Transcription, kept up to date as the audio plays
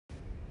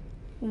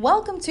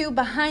Welcome to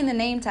Behind the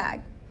Name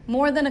Tag,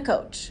 More Than a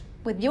Coach,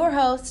 with your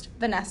host,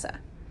 Vanessa.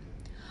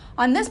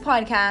 On this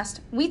podcast,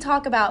 we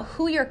talk about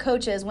who your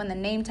coach is when the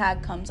name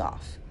tag comes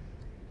off.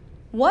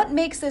 What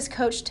makes this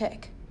coach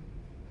tick?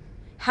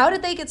 How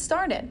did they get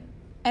started?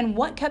 And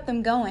what kept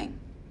them going?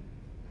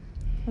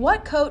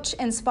 What coach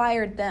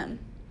inspired them?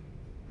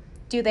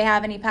 Do they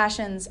have any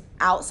passions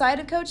outside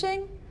of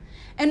coaching?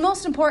 And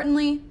most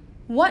importantly,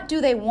 what do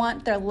they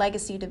want their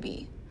legacy to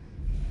be?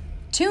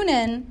 Tune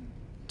in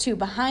to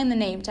Behind the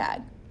Name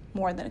Tag,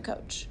 More Than a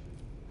Coach.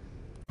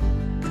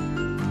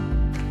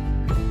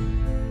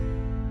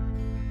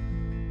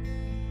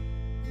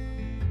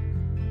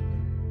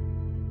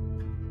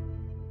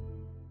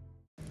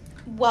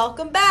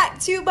 Welcome back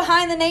to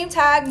Behind the Name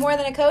Tag, More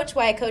Than a Coach,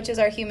 Why Coaches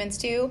Are Humans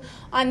Too.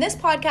 On this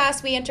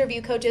podcast, we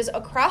interview coaches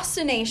across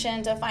the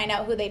nation to find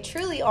out who they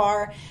truly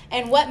are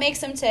and what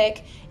makes them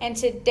tick. And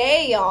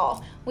today,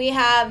 y'all, we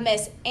have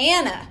Miss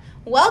Anna.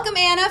 Welcome,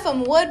 Anna,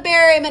 from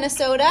Woodbury,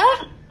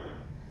 Minnesota.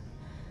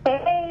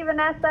 Hey,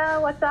 Vanessa,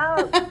 what's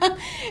up?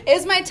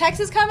 Is my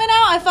Texas coming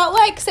out? I felt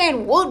like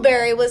saying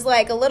Woodbury was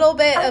like a little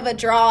bit of a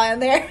draw in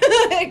there.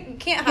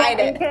 Can't hide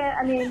it.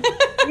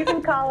 You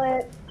can call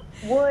it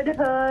Wood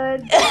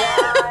Hood,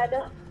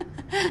 God.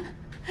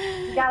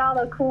 You got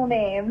all the cool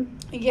names.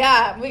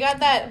 Yeah, we got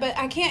that, but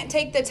I can't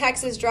take the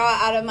Texas draw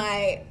out of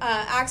my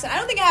accent. I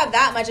don't think I have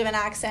that much of an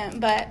accent,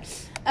 but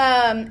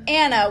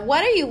Anna,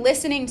 what are you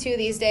listening to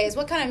these days?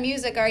 What kind of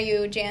music are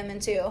you jamming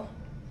to?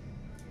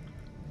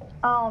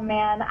 Oh,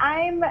 man,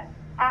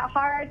 at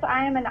heart,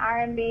 I am an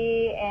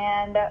R&B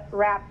and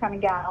rap kind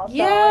of gal. So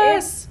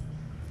yes.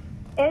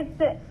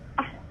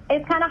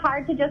 It's kind of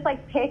hard to just,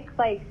 pick,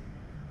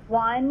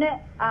 one,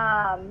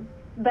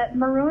 but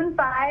Maroon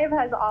 5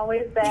 has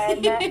always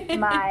been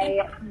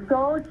my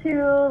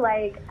go-to,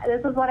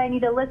 this is what I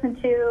need to listen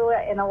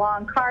to in a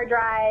long car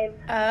drive.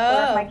 Oh.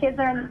 Or if my kids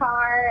are in the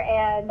car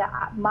and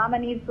mama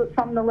needs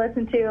something to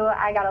listen to,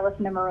 I got to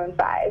listen to Maroon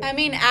 5. I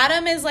mean,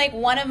 Adam is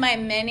one of my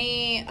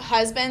many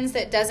husbands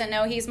that doesn't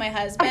know he's my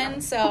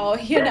husband, so,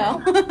 you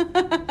know.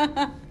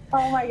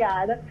 Oh, my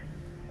God.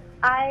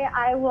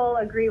 I will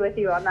agree with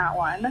you on that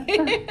one.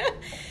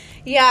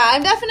 Yeah,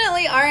 I'm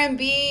definitely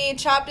R&B,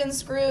 chopped and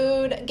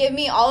screwed. Give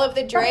me all of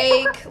the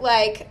Drake.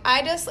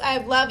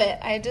 I love it.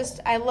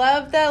 I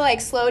love the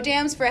slow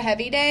jams for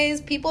heavy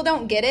days. People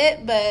don't get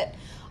it, but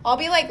I'll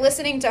be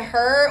listening to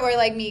her or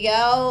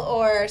Miguel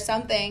or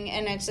something,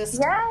 and it's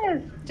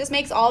just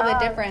makes all the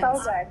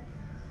difference. So good.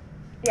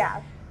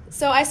 Yeah.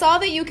 So I saw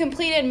that you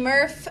completed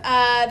Murph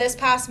this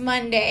past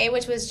Monday,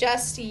 which was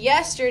just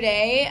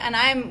yesterday,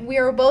 and we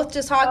were both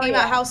just talking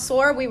about how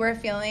sore we were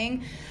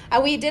feeling.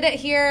 We did it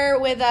here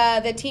with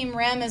the Team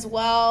REM as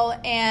well,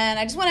 and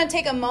I just want to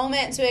take a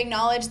moment to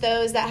acknowledge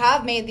those that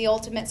have made the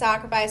ultimate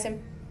sacrifice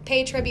and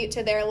pay tribute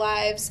to their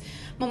lives.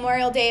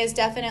 Memorial Day is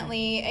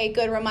definitely a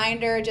good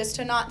reminder just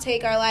to not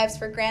take our lives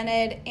for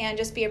granted and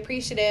just be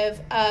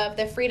appreciative of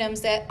the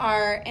freedoms that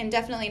are and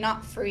definitely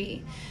not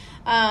free.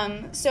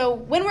 So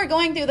when we're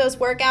going through those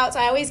workouts,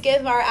 I always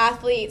give our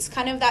athletes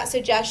kind of that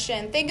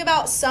suggestion. Think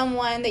about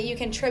someone that you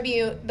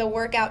contribute the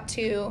workout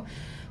to.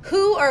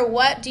 Who or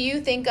what do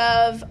you think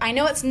of? I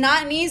know it's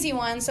not an easy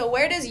one, so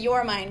where does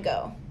your mind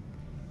go?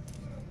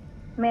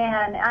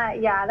 Man,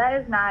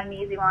 that is not an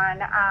easy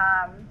one.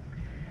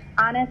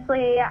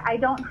 Honestly, I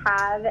don't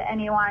have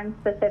anyone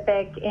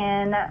specific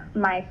in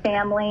my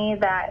family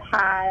that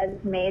has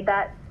made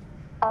that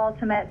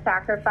ultimate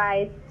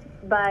sacrifice,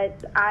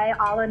 but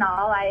all in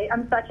all,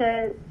 I'm such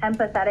an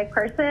empathetic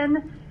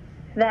person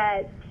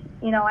that,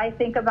 I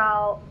think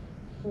about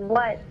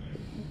what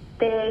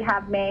they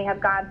may have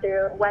gone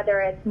through, whether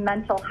it's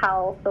mental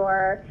health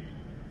or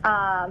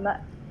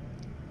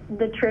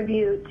the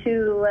tribute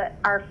to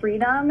our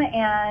freedom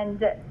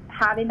and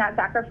having that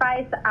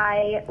sacrifice.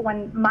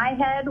 When my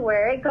head,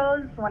 where it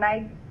goes when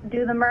I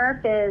do the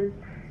Murph is,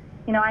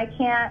 I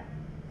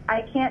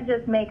can't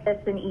just make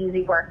this an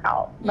easy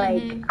workout.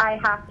 Mm-hmm. I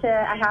have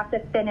to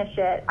finish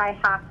it. I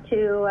have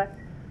to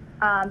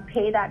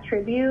pay that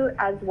tribute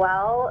as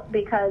well,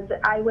 because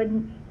I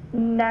would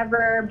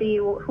never be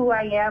who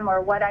I am or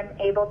what I'm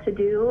able to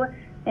do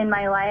in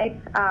my life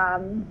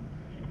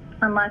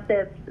unless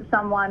if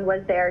someone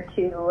was there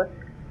to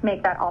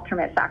make that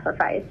ultimate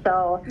sacrifice.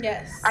 So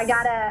yes, I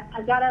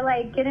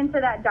gotta get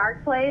into that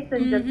dark place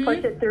and just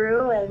push it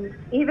through. And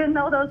even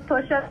though those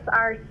push-ups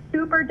are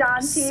super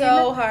daunting,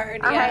 so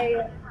hard,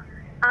 yeah.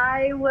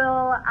 I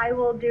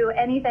will do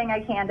anything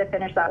I can to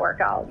finish that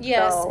workout.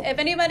 Yes, so, if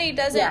anybody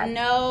doesn't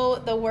know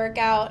the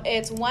workout,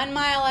 it's 1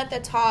 mile at the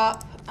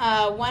top,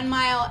 1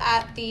 mile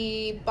at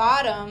the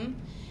bottom,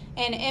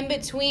 and in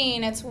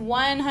between it's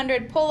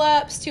 100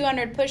 pull-ups,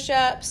 200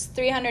 push-ups,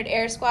 300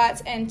 air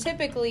squats, and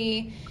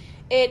typically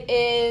it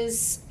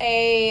is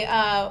a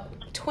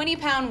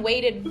 20-pound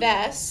weighted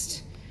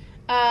vest,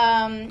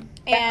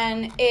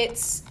 and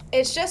it's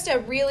just a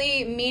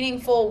really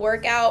meaningful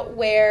workout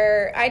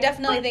where I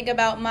definitely think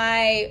about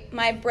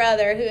my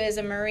brother, who is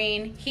a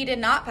Marine. He did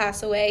not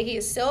pass away. He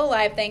is still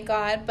alive, thank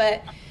God,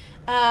 but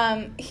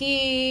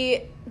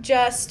he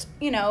just,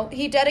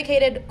 he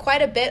dedicated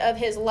quite a bit of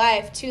his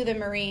life to the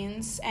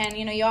Marines. And,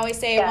 you always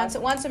say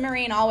once a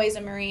Marine, always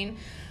a Marine.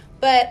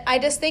 But I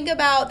just think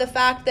about the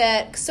fact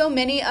that so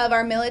many of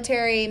our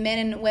military men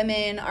and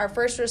women, our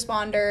first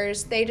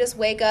responders, they just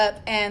wake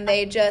up and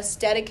they just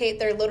dedicate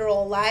their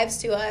literal lives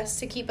to us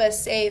to keep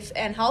us safe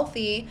and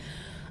healthy.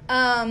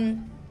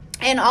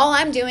 And all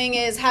I'm doing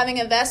is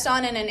having a vest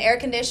on in an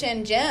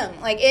air-conditioned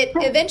gym. Like,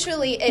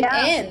 eventually it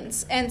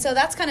ends. And so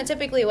that's kind of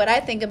typically what I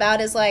think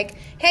about is like,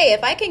 hey,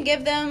 if I can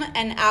give them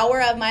an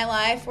hour of my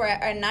life or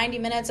 90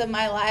 minutes of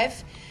my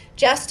life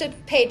just to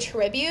pay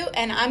tribute,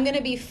 and I'm going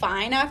to be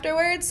fine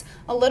afterwards,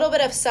 a little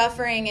bit of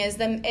suffering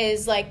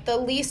is like the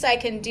least I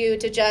can do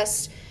to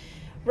just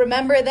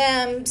remember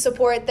them,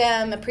 support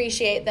them,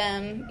 appreciate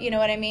them. You know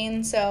what I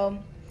mean? So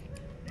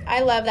I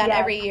love that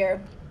every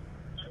year.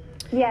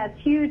 Yeah,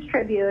 it's huge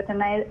tribute,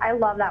 and I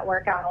love that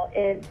workout.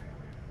 It's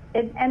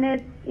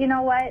you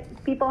know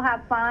what, people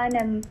have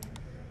fun,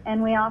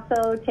 and we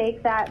also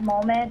take that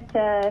moment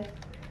to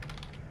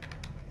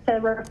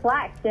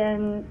reflect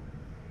and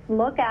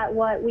look at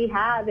what we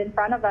have in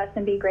front of us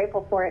and be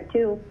grateful for it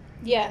too.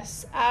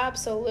 Yes,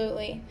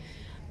 absolutely.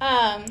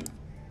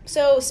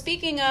 So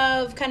speaking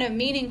of kind of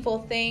meaningful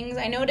things,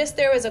 I noticed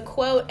there was a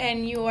quote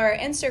in your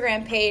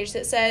Instagram page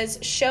that says,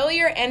 "Show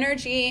your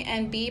energy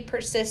and be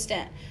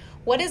persistent."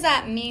 What does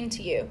that mean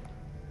to you?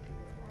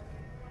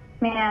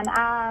 Man,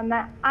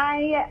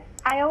 I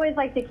always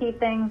like to keep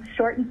things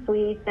short and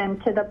sweet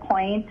and to the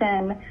point.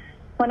 And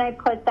when I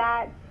put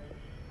that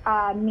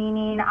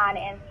meaning on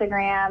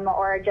Instagram,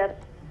 or just,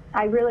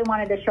 I really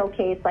wanted to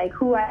showcase like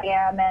who I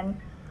am and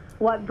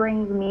what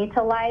brings me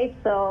to life,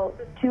 so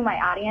to my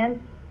audience.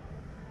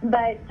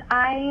 But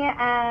I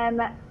am,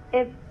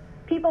 if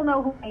people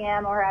know who I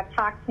am or have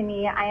talked to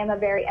me, I am a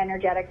very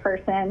energetic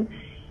person,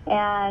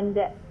 and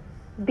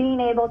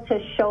being able to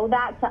show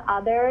that to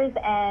others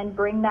and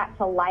bring that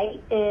to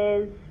light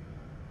is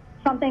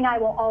something I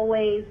will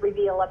always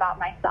reveal about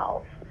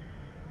myself.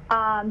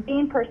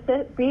 Being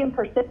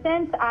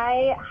persistent,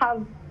 I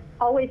have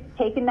always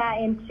taken that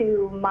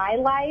into my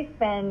life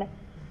and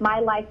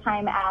my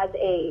lifetime as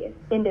a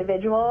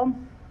individual,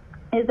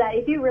 is that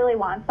if you really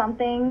want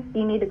something,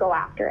 you need to go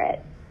after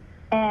it.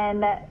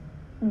 And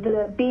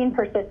the being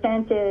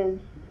persistent is,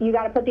 you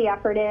got to put the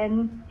effort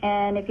in,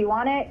 and if you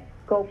want it,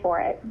 go for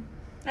it.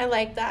 I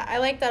like that. I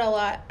like that a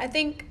lot. I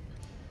think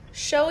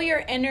show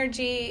your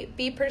energy,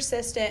 be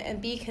persistent,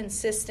 and be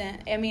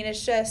consistent. I mean,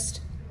 it's just,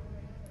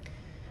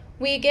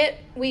 we get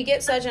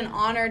such an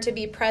honor to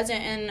be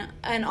present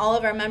in all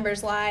of our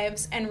members'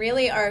 lives and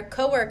really our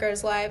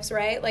coworkers' lives,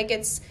 right? Like,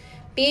 it's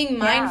being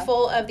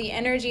mindful of the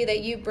energy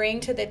that you bring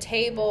to the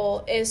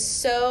table is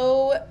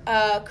so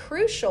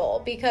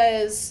crucial,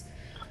 because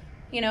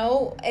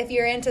if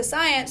you're into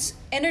science,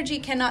 energy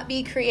cannot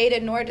be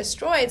created nor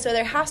destroyed. So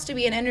there has to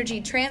be an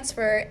energy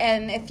transfer.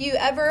 And if you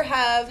ever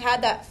have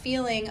had that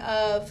feeling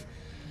of,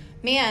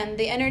 man,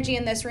 the energy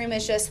in this room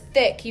is just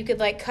thick, you could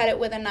like cut it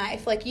with a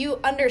knife. Like, you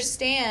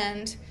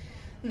understand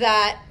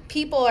that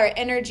people are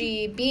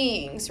energy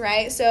beings,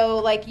 right? So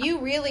like, you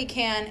really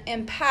can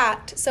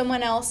impact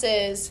someone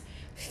else's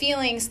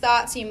feelings,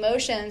 thoughts,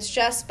 emotions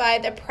just by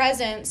the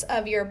presence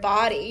of your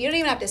body. You don't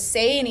even have to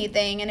say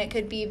anything, and it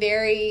could be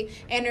very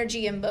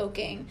energy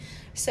invoking.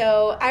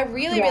 So I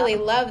really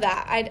love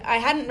that. I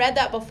hadn't read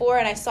that before,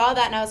 and I saw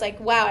that and I was like,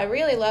 wow, I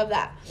really love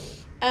that.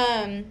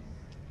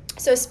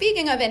 So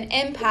speaking of an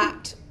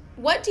impact,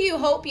 what do you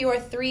hope your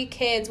 3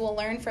 kids will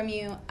learn from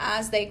you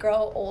as they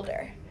grow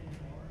older?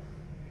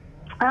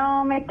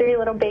 Oh, my 3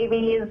 little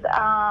babies. You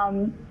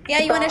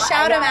want to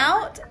shout them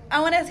out?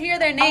 I want to hear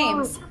their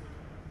names.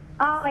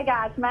 Oh my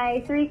gosh,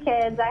 my 3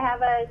 kids. I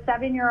have a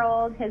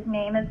 7-year-old. His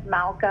name is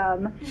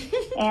Malcolm.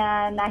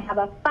 And I have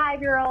a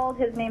 5-year-old.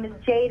 His name is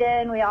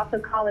Jaden. We also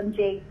call him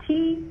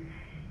JT.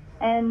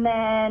 And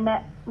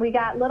then we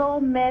got little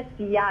Miss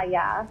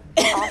Yaya,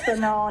 also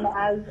known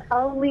as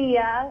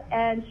Aaliyah.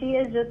 And she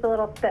is just a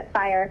little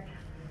spitfire.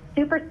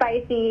 Super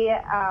spicy,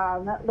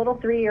 little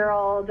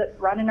 3-year-old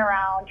running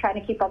around trying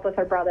to keep up with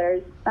her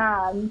brothers.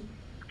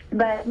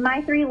 But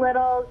my 3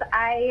 littles,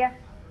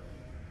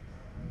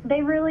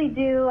 they really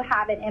do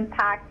have an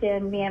impact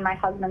in me and my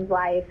husband's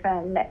life,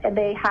 and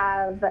they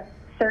have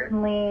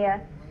certainly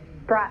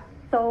brought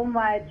so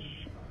much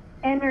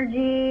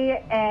energy,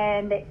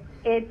 and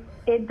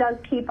it does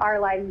keep our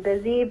lives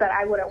busy, but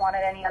I wouldn't want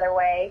it any other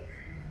way.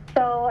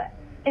 So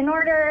in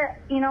order,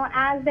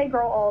 as they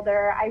grow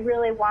older, I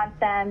really want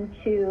them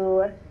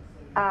to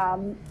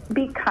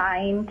be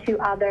kind to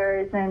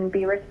others and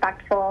be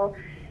respectful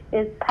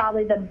is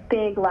probably the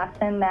big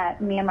lesson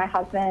that me and my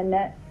husband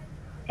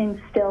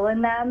instill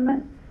in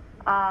them,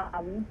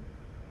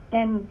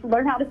 and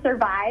learn how to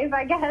survive,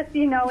 I guess.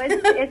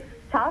 It's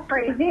tough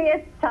raising.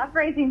 It's tough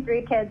raising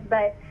 3 kids,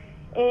 but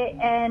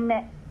and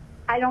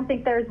I don't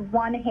think there's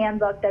one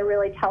handbook that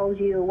really tells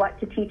you what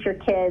to teach your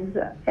kids.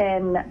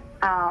 And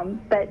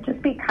but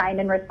just be kind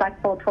and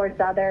respectful towards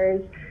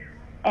others,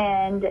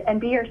 and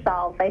be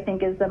yourself, I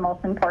think, is the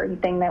most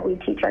important thing that we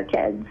teach our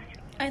kids.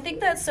 I think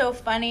that's so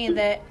funny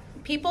that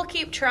people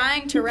keep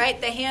trying to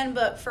write the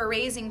handbook for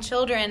raising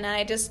children,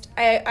 and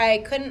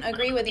I couldn't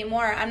agree with you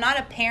more. I'm not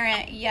a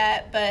parent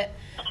yet, but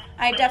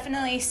I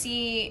definitely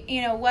see,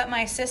 what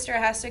my sister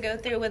has to go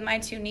through with my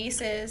two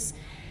nieces,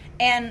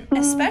 and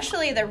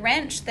especially the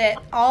wrench that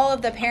all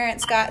of the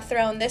parents got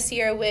thrown this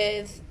year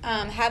with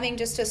having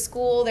just to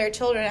school their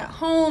children at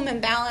home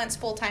and balance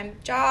full-time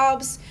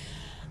jobs.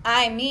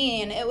 I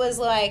mean, it was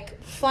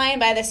like flying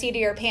by the seat of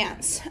your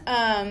pants,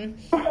 so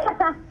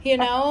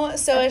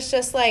it's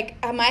just like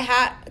my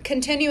hat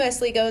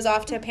continuously goes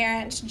off to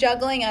parents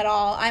juggling it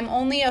all. I'm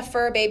only a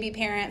fur baby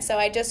parent, so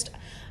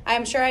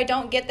I'm sure I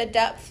don't get the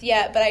depth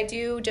yet, but I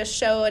do just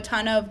show a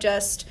ton of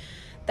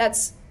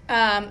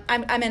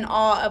I'm in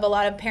awe of a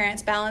lot of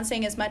parents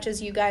balancing as much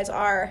as you guys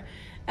are.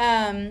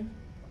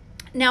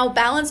 Now,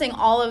 balancing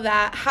all of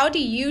that, how do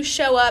you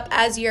show up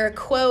as your,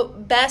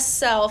 quote, best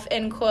self,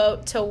 end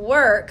quote, to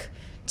work,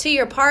 to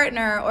your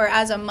partner, or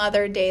as a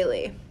mother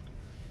daily?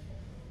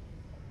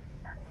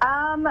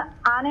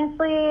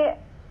 Honestly,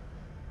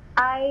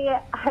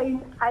 I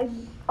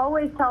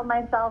always tell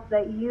myself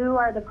that you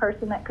are the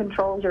person that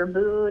controls your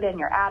mood and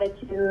your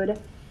attitude.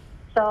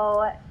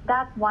 So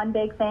that's one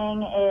big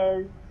thing,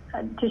 is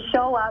to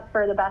show up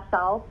for the best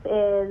self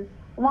is,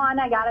 one,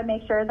 I got to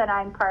make sure that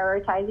I'm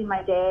prioritizing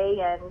my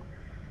day and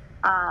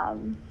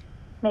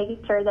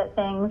making sure that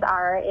things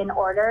are in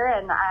order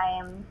and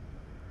I'm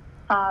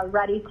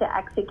ready to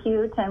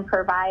execute and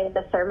provide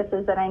the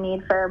services that I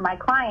need for my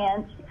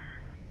clients.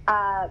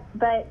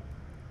 But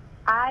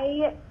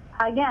I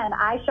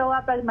show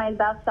up as my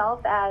best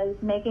self as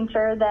making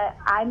sure that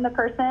I'm the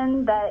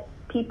person that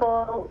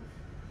people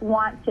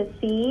want to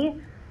see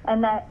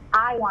and that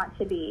I want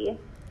to be.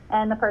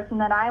 And the person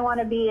that I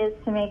want to be is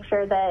to make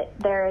sure that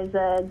there is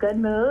a good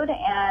mood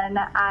and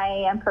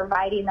I am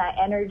providing that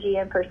energy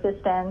and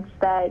persistence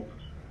that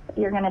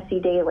you're going to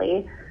see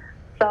daily.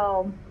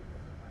 So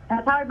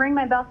that's how I bring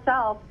my best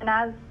self. And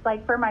as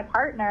like for my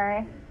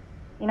partner,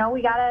 you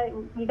gotta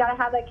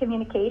have that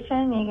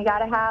communication. You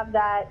gotta have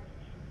that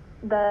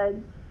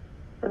the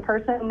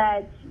person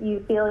that you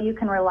feel you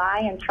can rely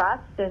and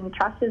trust. And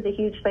trust is a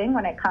huge thing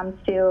when it comes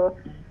to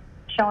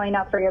showing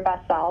up for your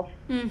best self.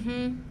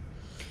 Mm-hmm.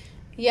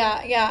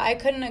 Yeah, I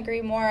couldn't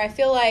agree more. I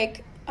feel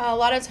like a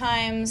lot of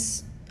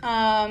times,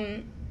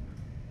 I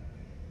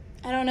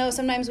don't know,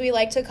 sometimes we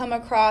like to come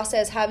across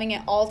as having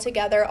it all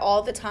together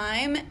all the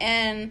time.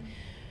 And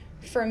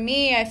for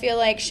me, I feel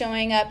like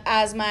showing up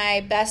as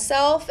my best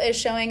self is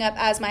showing up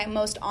as my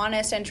most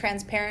honest and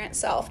transparent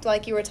self,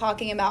 like you were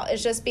talking about.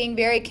 It's just being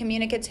very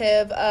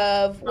communicative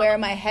of where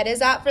my head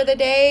is at for the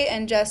day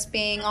and just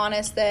being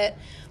honest that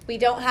we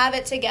don't have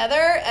it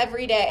together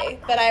every day,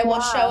 but I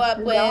will show up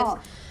with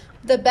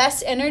the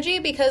best energy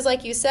because,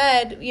 like you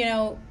said,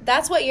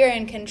 that's what you're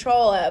in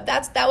control of.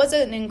 That was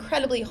an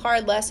incredibly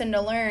hard lesson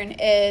to learn,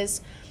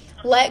 is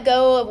let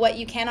go of what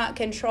you cannot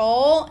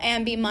control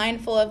and be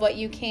mindful of what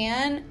you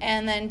can,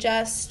 and then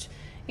just,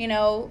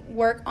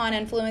 work on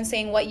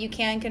influencing what you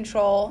can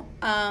control.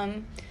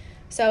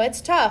 So it's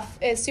tough.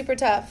 It's super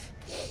tough.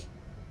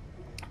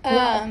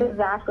 Yes,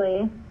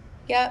 exactly.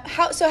 Yeah.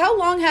 How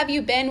long have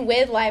you been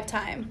with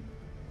Lifetime?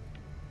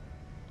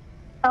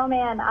 Oh,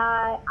 man,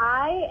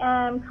 I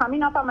am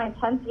coming up on my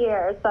 10th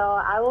year, so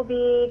I will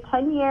be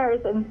 10 years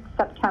in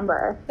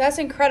September. That's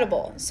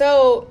incredible.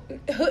 So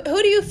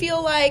who do you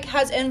feel like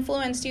has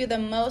influenced you the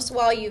most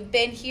while you've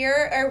been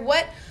here? Or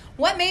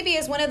what maybe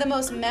is one of the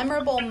most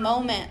memorable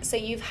moments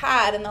that you've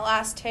had in the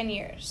last 10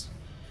 years?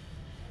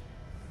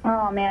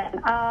 Oh,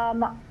 man.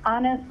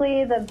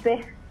 Honestly, that's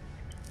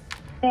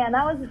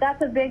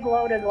a big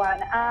loaded one.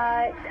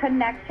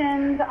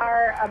 Connections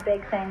are a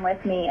big thing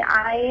with me.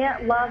 I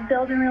love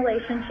building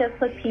relationships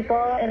with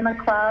people in the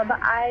club.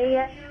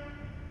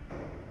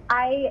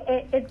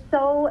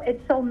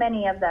 It's so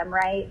many of them,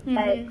 right? Mm-hmm.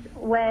 That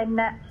when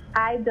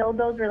I build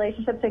those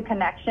relationships and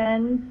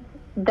connections,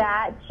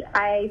 that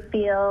I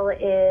feel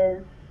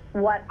is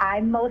what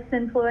I'm most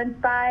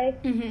influenced by,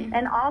 mm-hmm.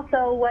 and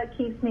also what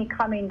keeps me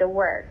coming to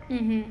work.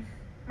 Mm-hmm.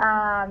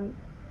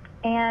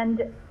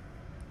 And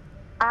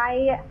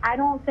I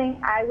don't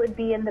think I would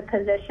be in the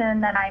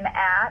position that I'm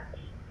at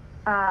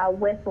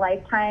with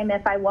Lifetime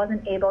if I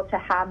wasn't able to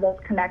have those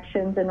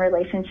connections and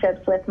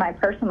relationships with my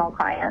personal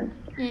clients.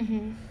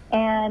 Mm-hmm.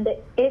 And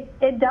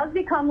it does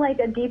become like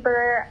a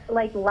deeper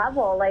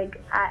level.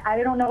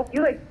 I don't know if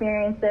you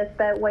experience this,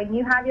 but when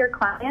you have your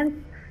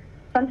clients,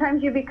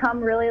 sometimes you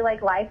become really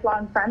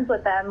lifelong friends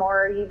with them,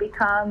 or you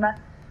become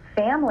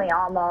family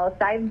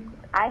almost.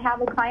 I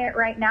have a client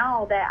right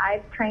now that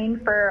I've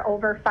trained for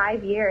over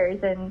 5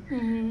 years, and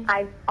mm-hmm.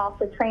 I've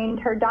also trained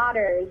her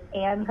daughters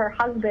and her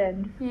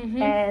husband,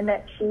 mm-hmm. and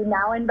she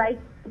now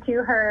invites me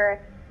to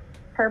her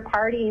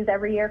parties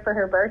every year for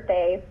her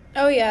birthday.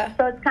 Oh, yeah.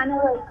 So it's kind of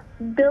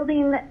like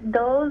building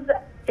those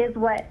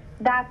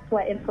that's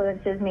what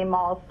influences me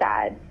most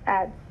as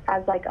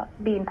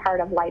being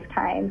part of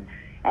Lifetime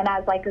and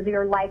as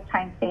your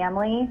Lifetime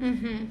family.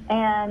 Mm-hmm.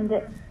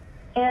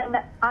 And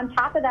on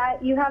top of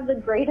that, you have the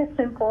greatest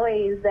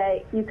employees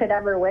that you could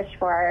ever wish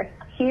for.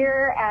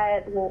 Here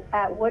at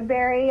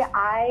Woodbury,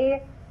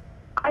 I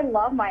I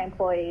love my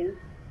employees.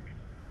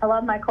 I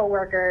love my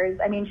coworkers.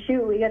 I mean,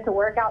 shoot, we get to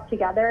work out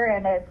together,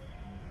 and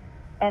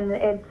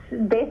it's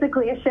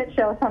basically a shit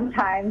show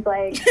sometimes.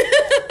 Like,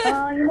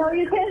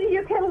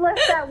 you can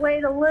lift that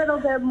weight a little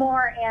bit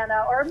more,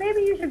 Anna, or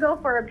maybe you should go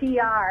for a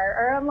PR.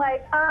 Or I'm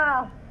like,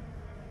 so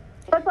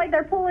it's like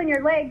they're pulling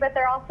your leg, but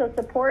they're also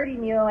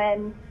supporting you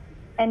and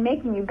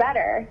making you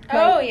better.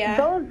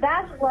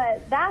 That's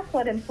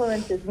what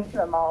influences me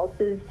the most,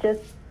 is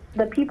just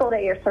the people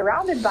that you're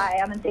surrounded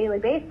by on a daily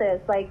basis.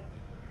 Like,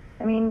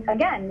 I mean,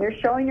 again, you're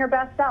showing your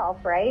best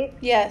self, right?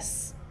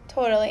 Yes,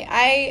 totally.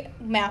 I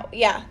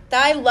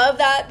love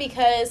that,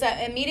 because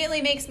that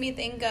immediately makes me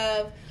think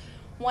of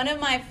one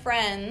of my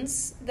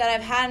friends that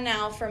I've had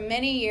now for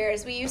many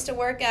years. We used to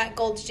work at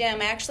Gold's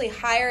Gym. I actually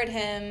hired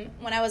him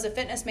when I was a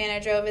fitness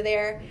manager over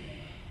there.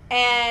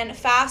 And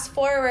fast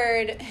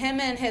forward, him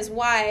and his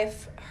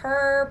wife,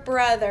 her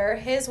brother,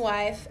 his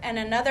wife, and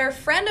another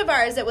friend of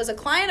ours that was a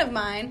client of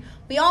mine,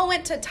 we all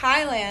went to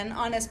Thailand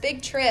on this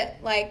big trip,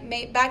 like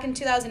back in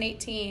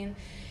 2018.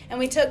 And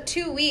we took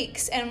 2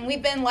 weeks, and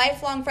we've been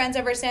lifelong friends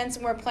ever since,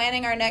 and we're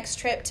planning our next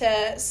trip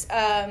to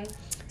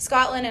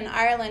Scotland and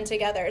Ireland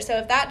together. So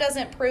if that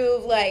doesn't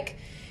prove, like,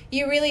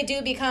 you really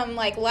do become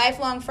like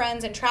lifelong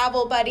friends and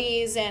travel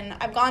buddies. And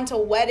I've gone to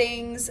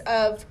weddings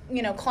of,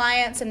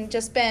 clients, and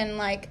just been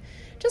like,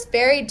 just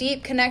very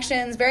deep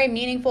connections, very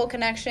meaningful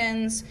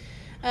connections.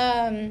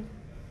 And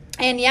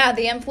yeah,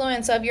 the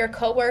influence of your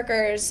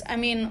coworkers. I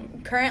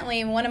mean,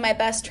 currently one of my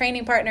best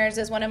training partners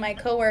is one of my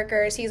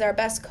coworkers. He's our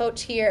best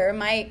coach here,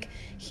 Mike.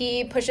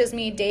 He pushes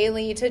me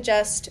daily to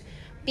just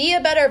be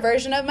a better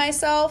version of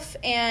myself.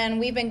 And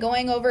we've been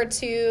going over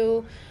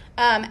to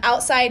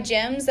outside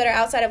gyms that are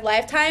outside of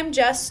Lifetime,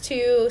 just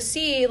to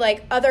see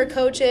like other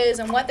coaches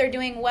and what they're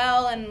doing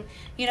well, and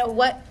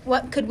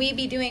what could we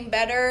be doing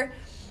better.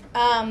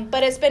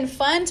 But it's been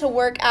fun to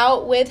work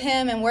out with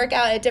him and work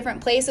out at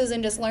different places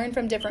and just learn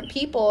from different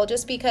people,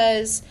 just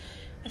because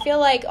I feel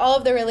like all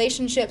of the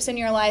relationships in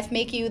your life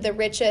make you the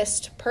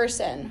richest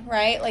person,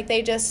 right? Like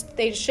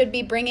they should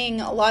be bringing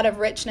a lot of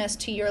richness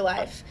to your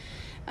life.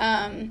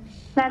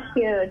 That's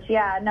huge.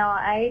 Yeah, no,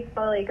 I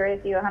totally agree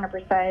with you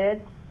 100%.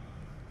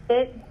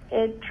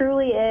 It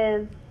truly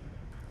is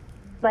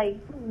like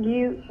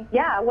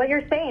what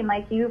you're saying,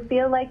 like you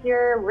feel like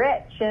you're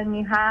rich and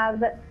you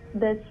have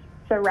this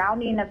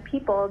surrounding of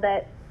people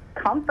that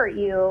comfort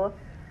you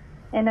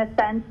in a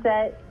sense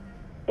that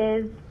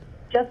is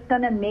just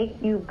going to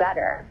make you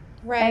better.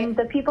 Right. And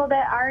the people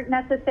that aren't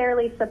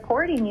necessarily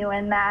supporting you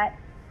in that,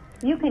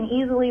 you can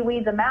easily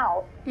weed them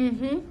out.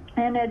 Mm-hmm.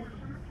 And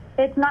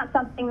it's not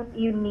something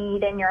you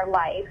need in your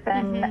life.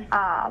 And,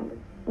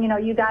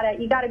 you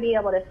gotta be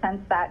able to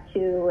sense that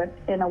too,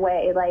 in a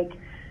way. Like,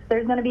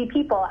 there's going to be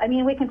people. I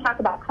mean, we can talk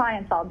about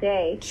clients all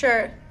day.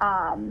 Sure.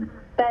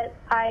 But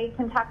I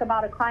can talk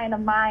about a client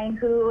of mine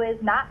who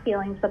is not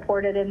feeling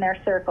supported in their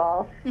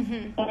circle.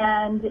 Mm-hmm.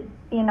 And,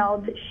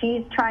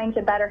 she's trying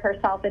to better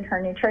herself in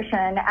her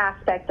nutrition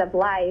aspect of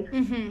life.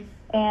 Mm-hmm.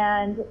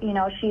 And,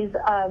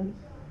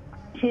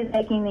 she's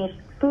making these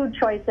food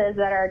choices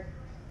that are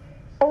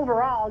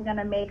overall going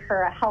to make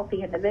her a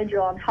healthy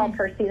individual and help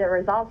her see the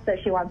results that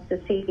she wants to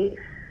see.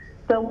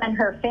 So when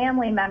her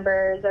family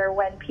members or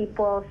when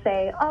people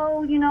say,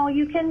 oh,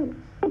 you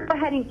can go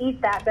ahead and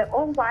eat that, but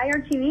oh, why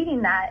aren't you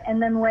eating that?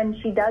 And then when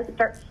she does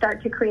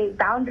start to create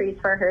boundaries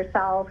for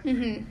herself,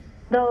 mm-hmm.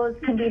 those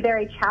can be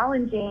very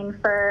challenging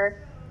for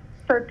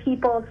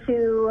people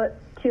to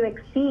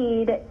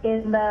exceed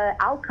in the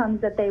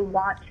outcomes that they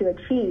want to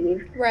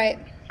achieve. Right.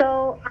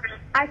 So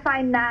I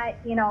find that,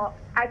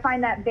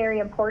 very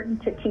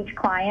important to teach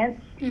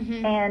clients,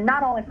 mm-hmm. and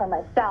not only for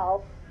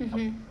myself,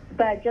 mm-hmm.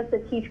 but just to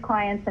teach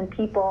clients and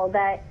people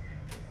that,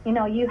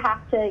 you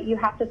have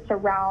to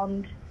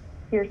surround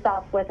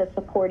yourself with a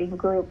supporting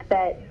group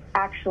that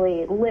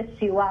actually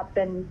lifts you up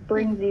and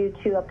brings you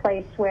to a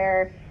place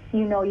where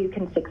you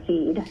can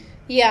succeed.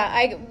 Yeah,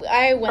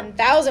 I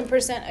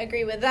 1000%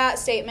 agree with that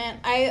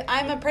statement.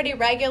 I'm a pretty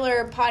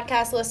regular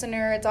podcast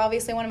listener. It's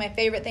obviously one of my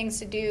favorite things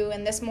to do.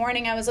 And this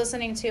morning I was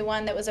listening to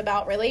one that was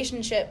about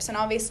relationships. And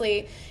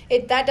obviously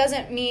that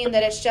doesn't mean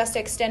that it's just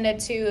extended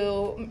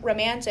to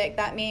romantic.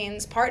 That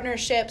means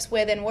partnerships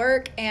within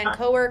work and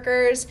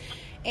coworkers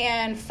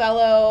and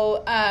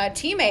fellow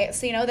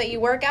teammates, that you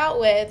work out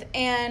with.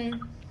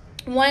 And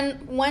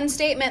one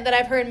statement that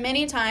I've heard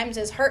many times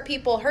is hurt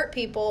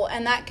people,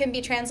 and that can be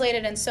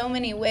translated in so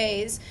many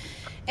ways.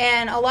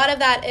 And a lot of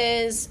that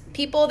is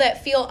people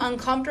that feel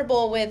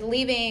uncomfortable with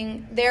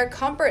leaving their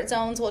comfort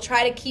zones will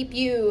try to keep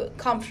you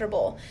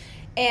comfortable.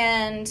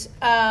 And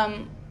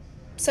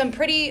some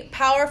pretty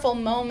powerful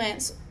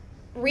moments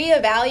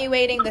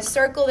reevaluating the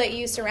circle that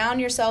you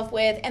surround yourself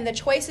with and the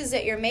choices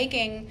that you're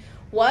making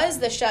was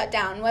the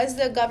shutdown, was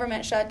the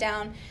government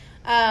shutdown,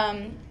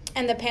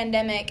 and the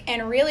pandemic,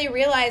 and really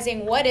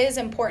realizing what is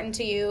important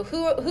to you,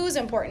 who's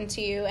important to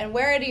you, and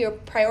where do your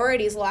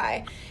priorities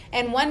lie.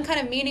 And one kind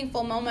of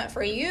meaningful moment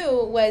for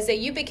you was that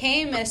you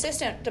became an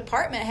assistant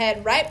department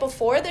head right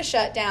before the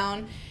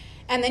shutdown.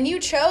 And then you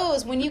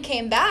chose, when you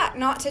came back,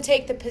 not to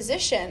take the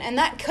position. And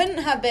that couldn't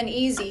have been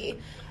easy.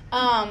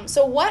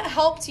 So what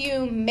helped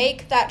you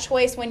make that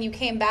choice when you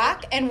came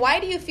back? And why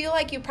do you feel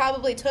like you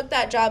probably took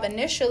that job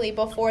initially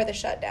before the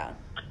shutdown?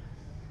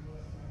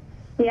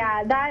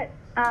 Yeah, that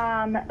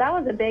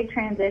was a big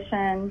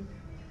transition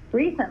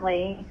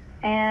recently.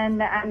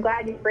 And I'm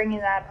glad you're bringing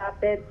that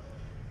up. It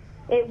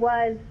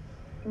was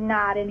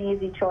not an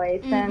easy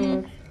choice.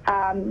 Mm-hmm.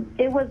 And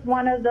it was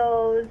one of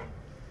those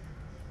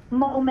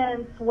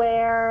moments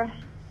where,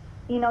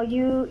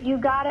 you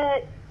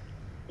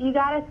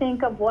gotta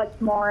think of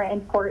what's more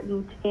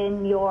important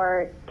in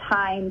your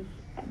time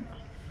spent.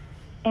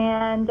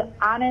 And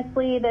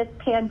honestly, this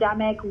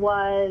pandemic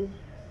was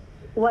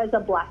a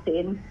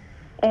blessing.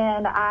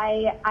 And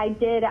I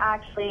did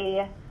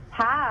actually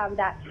have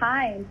that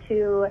time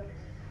to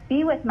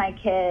be with my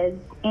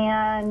kids.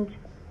 And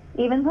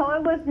even though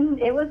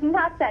it was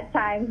nuts at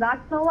times,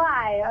 not gonna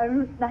lie, I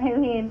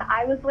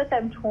was with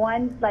them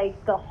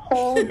the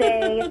whole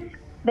day.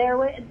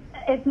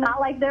 It's not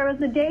like there was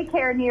a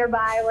daycare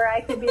nearby where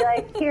I could be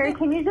like, here,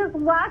 can you just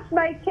watch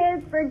my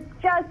kids for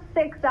just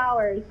 6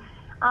 hours?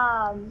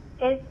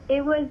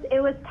 It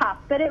was tough,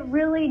 but it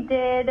really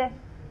did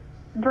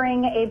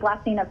bring a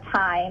blessing of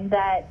time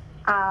that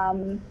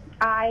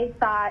I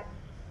thought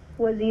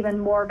was even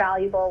more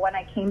valuable when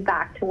I came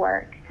back to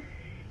work.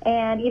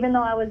 And even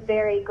though I was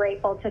very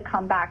grateful to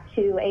come back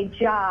to a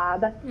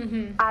job,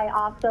 mm-hmm. I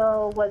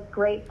also was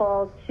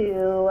grateful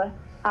to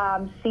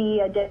see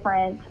a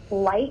different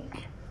light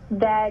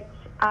that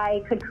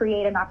I could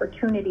create an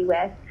opportunity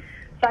with.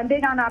 So I'm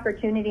big on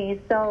opportunities.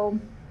 So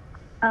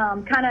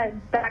kind of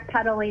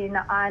backpedaling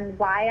on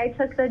why I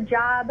took the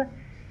job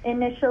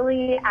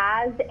initially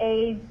as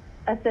a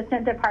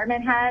assistant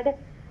department head,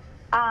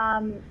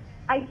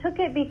 I took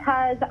it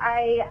because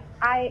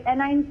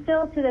and I'm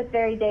still to this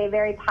very day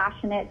very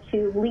passionate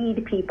to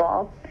lead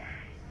people.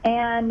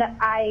 And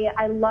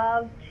I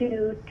love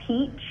to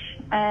teach,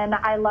 and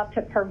I love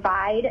to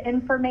provide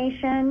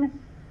information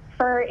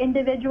for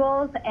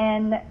individuals,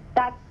 and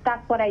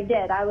that's what I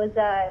did. I was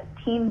a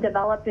team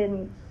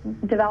development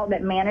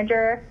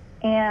manager,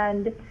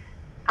 and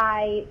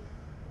I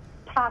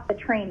taught the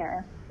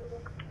trainer.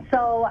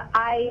 So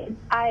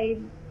I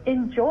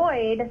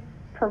enjoyed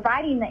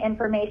providing the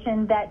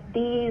information that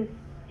these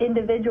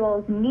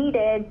individuals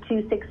needed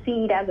to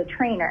succeed as a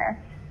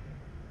trainer.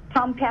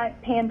 Come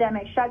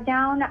pandemic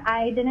shutdown,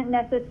 I didn't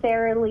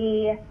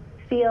necessarily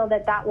feel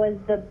that was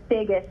the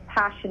biggest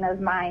passion of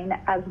mine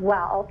as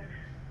well.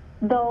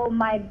 Though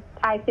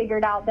I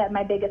figured out that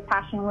my biggest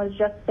passion was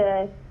just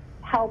to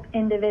help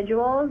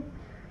individuals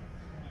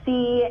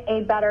see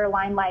a better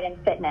limelight in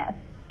fitness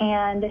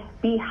and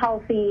be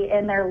healthy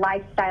in their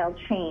lifestyle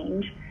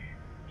change.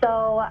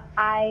 So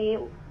I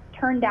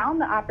turned down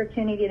the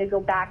opportunity to go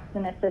back as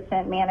an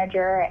assistant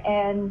manager,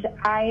 and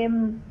I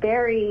am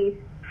very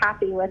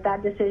happy with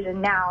that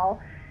decision now.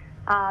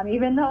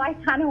 Even though I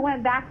kind of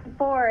went back and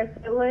forth,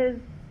 it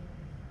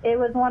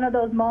was one of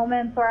those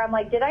moments where I'm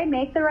like, did I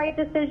make the right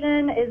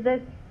decision? Is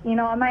this,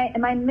 am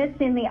I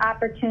missing the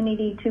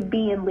opportunity to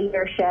be in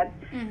leadership?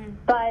 Mm-hmm.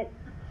 But,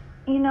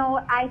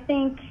 I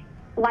think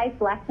life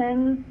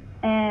lessons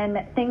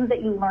and things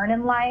that you learn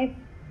in life,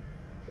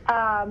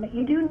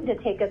 you do need to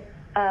take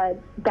a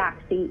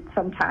back seat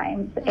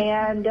sometimes.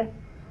 And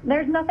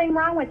there's nothing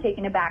wrong with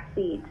taking a back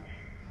seat.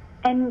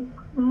 And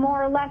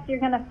more or less, you're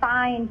going to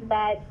find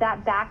that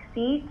back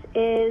seat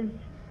is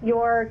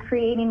you're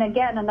creating,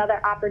 again, another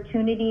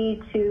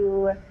opportunity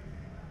to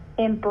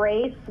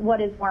embrace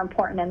what is more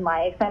important in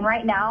life. And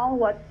right now,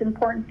 what's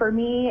important for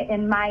me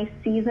in my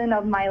season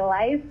of my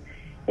life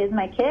is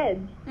my kids.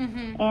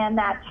 Mm-hmm. And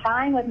that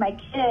time with my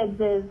kids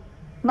is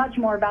much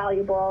more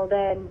valuable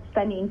than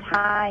spending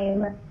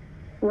time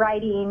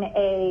writing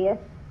a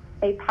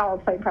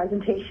PowerPoint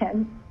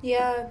presentation.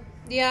 Yeah.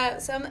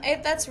 So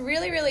that's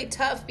really, really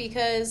tough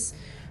because,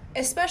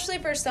 especially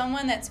for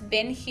someone that's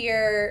been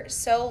here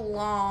so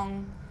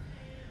long,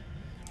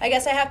 I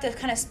guess I have to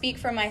kind of speak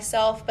for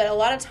myself, but a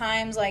lot of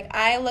times,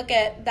 I look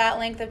at that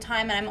length of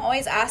time and I'm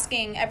always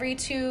asking every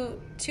two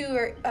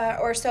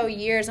or so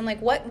years, I'm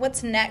like,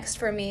 what's next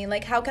for me?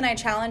 How can I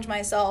challenge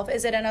myself?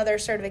 Is it another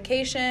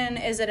certification?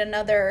 Is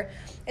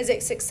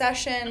it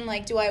succession?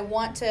 Do I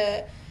want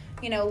to,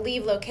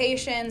 leave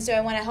locations? Do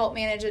I want to help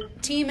manage a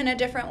team in a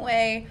different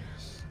way?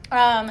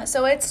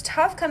 So it's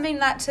tough coming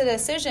to the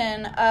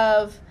decision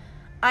of,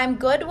 I'm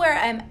good where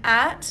I'm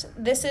at.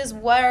 This is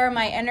where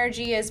my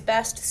energy is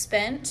best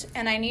spent,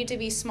 and I need to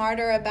be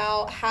smarter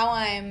about how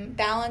I'm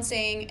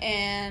balancing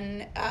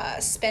and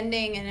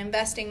spending and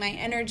investing my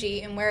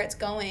energy and where it's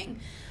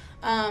going,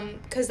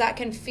 because that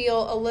can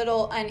feel a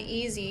little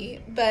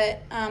uneasy.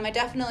 But I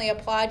definitely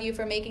applaud you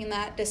for making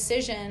that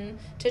decision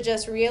to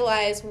just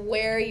realize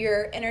where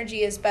your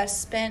energy is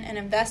best spent and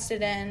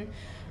invested in.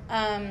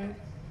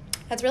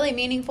 That's really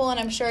meaningful, and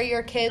I'm sure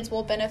your kids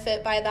will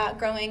benefit by that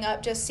growing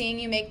up, just seeing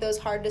you make those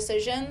hard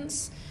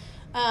decisions.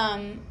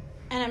 And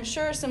I'm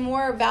sure some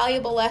more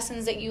valuable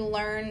lessons that you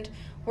learned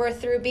were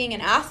through being an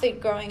athlete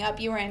growing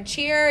up. You were in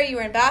cheer, you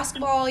were in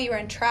basketball, you were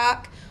in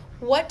track.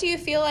 What do you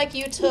feel like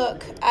you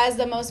took as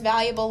the most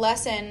valuable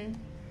lesson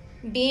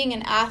being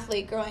an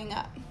athlete growing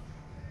up?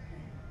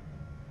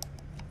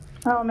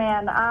 Oh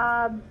man,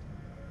 I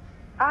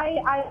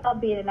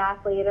love being an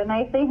athlete, and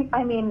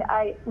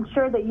I'm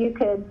sure that you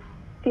could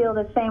feel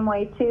the same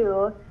way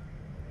too.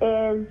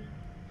 Is,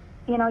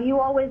 you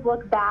always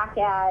look back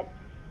at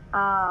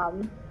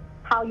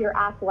how your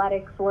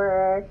athletics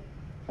were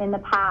in the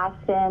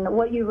past and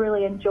what you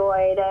really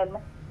enjoyed, and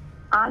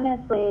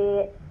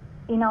honestly,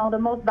 the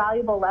most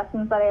valuable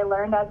lessons that I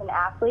learned as an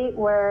athlete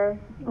was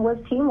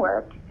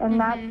teamwork, and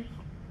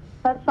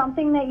that's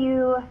something that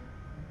you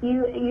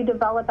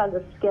develop as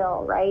a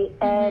skill, right?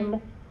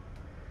 And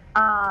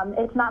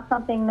it's not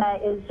something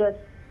that is just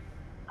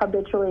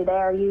habitually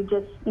there. You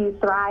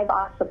thrive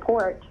off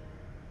support.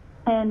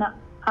 And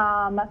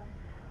kind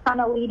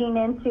of leading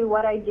into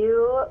what I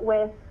do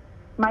with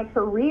my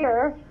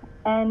career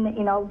and,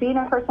 being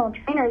a personal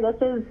trainer,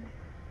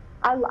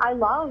 I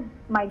love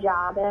my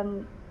job,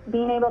 and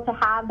being able to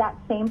have that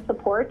same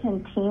support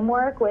and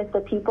teamwork with the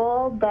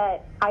people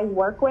that I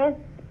work with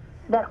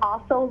that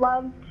also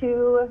love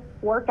to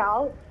work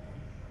out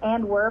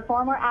and were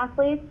former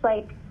athletes.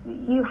 Like,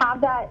 you have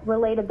that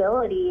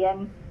relatability,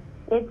 and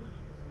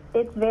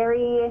it's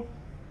very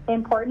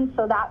important.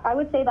 So that, I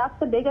would say, that's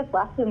the biggest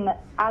lesson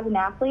as an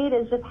athlete,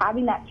 is just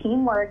having that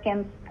teamwork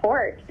and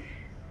support,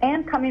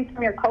 and coming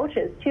from your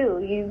coaches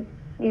too.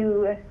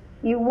 You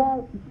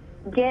won't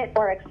get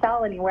or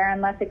excel anywhere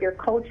unless if your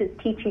coach is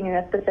teaching you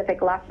a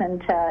specific lesson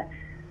to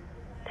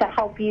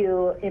help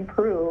you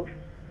improve.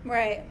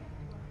 Right.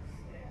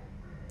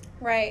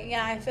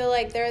 Yeah, I feel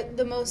like they're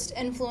the most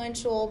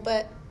influential,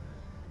 but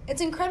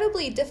it's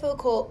incredibly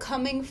difficult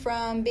coming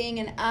from being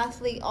an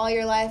athlete all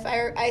your life.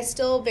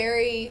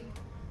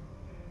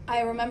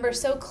 I remember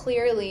so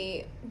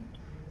clearly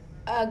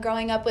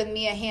growing up with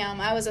Mia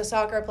Hamm. I was a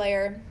soccer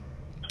player,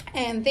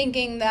 and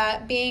thinking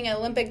that being an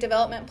Olympic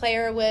development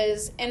player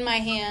was in my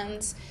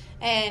hands,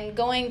 and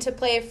going to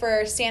play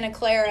for Santa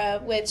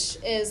Clara, which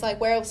is like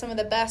where some of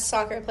the best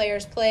soccer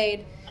players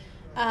played.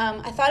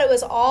 I thought it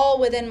was all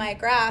within my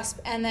grasp,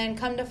 and then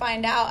come to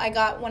find out, I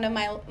got one of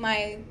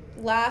my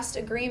last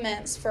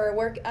agreements for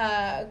work,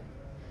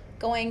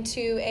 going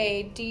to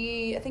I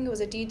think it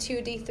was a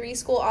D2, D3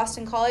 school,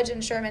 Austin College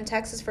in Sherman,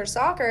 Texas, for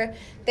soccer.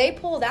 They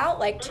pulled out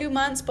like 2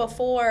 months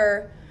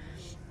before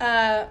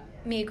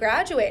me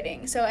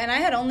graduating. And I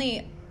had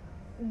only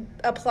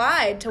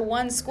applied to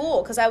one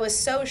school because I was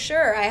so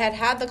sure. I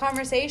had the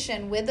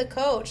conversation with the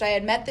coach. I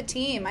had met the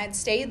team. I had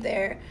stayed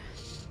there.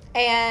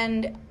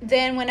 And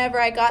then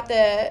whenever I got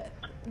the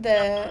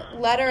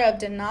letter of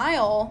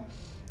denial,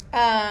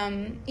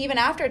 even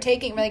after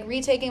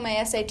retaking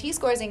my SAT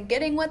scores and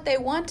getting what they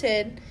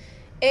wanted,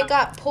 it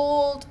got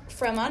pulled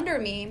from under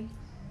me.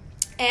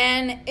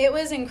 And it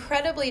was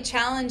incredibly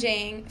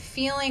challenging,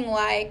 feeling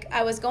like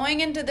I was going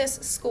into this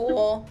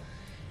school,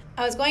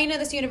 I was going into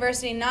this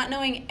university, not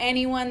knowing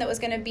anyone that was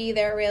going to be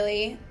there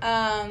really,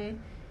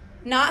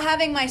 not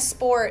having my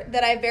sport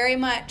that I very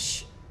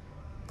much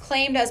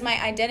claimed as my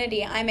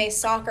identity. I'm a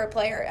soccer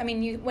player. I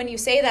mean, when you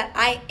say that,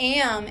 I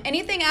am,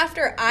 anything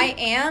after I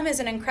am is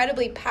an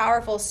incredibly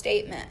powerful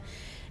statement.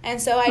 And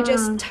so I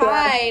just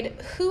tied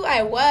who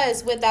I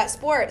was with that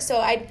sport.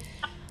 So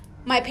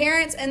my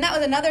parents, and that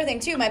was another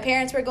thing too, my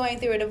parents were going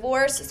through a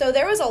divorce. So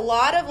there was a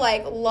lot of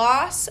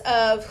loss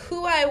of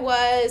who I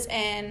was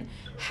and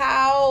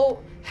how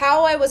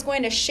I was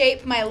going to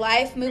shape my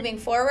life moving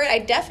forward. I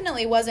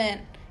definitely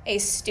wasn't a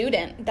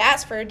student.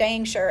 That's for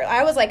dang sure.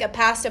 I was like a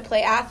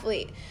pass-to-play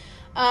athlete.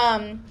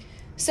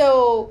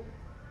 So,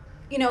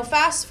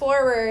 fast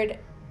forward,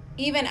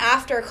 even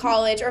after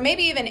college, or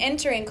maybe even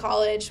entering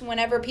college,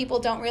 whenever people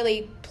don't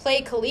really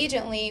play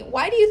collegiately,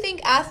 why do you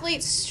think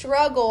athletes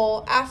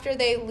struggle after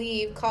they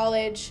leave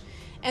college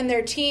and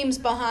their teams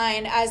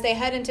behind as they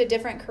head into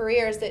different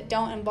careers that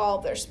don't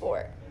involve their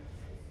sport?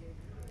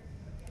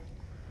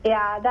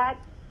 Yeah, that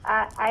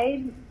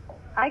I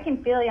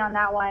can feel you on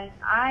that one.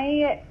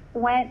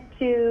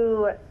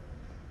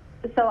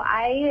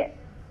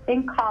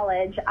 In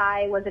college,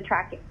 I was a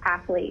track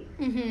athlete,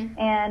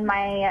 and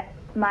my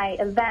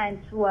event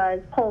was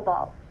pole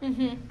vault.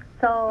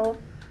 So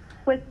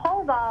with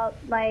pole vault,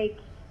 I'm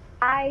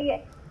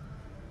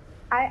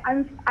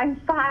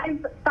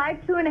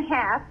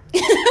 5'2.5",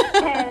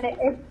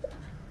 and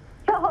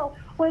so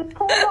with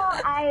pole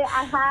vault, I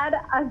had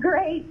a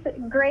great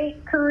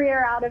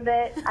career out of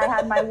it. I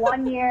had my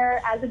 1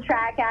 year as a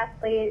track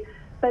athlete.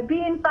 But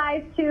being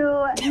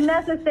 5'2"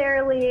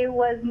 necessarily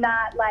was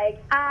not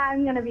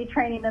I'm going to be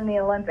training in the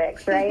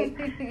Olympics, right?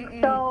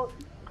 So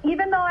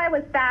even though I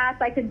was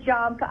fast, I could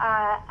jump,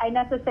 I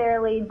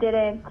necessarily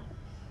didn't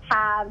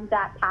have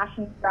that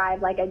passion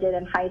drive like I did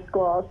in high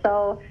school.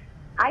 So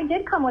I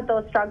did come with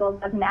those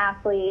struggles as an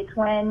athlete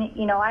when,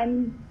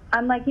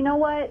 I'm like, you know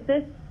what,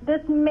 this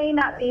may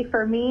not be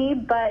for me.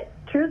 But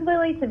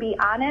truthfully, to be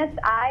honest,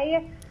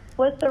 I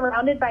was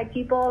surrounded by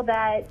people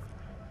that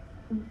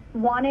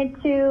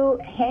wanted to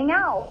hang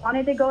out,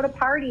 wanted to go to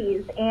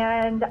parties,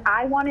 and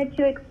I wanted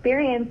to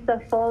experience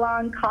the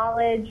full-on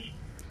college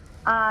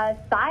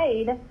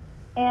side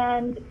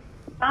and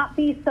not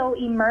be so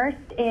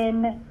immersed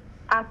in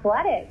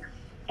athletics.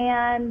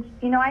 And,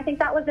 I think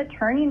that was a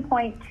turning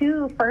point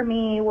too for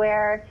me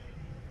where,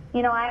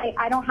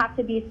 I don't have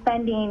to be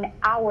spending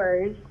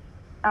hours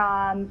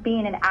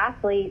being an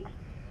athlete,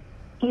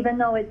 even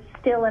though it's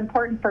still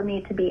important for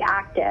me to be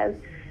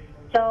active.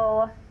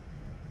 So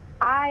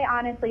I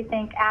honestly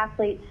think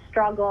athletes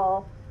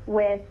struggle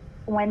with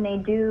when they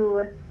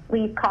do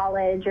leave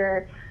college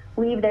or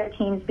leave their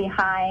teams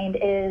behind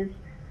is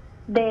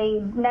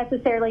they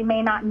necessarily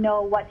may not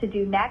know what to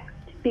do next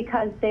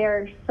because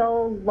they're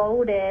so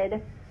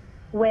loaded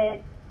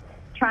with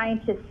trying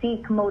to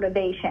seek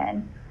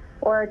motivation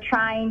or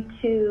trying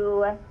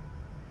to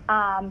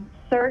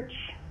search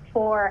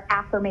for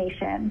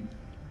affirmation.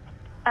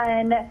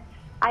 And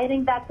I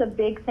think that's a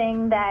big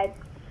thing that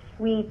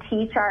we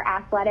teach our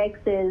athletics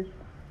is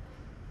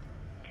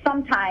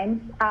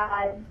sometimes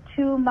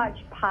too much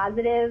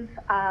positive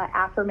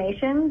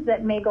affirmations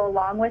that may go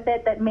along with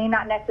it that may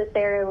not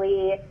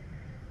necessarily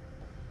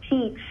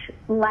teach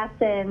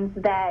lessons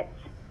that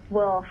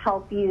will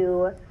help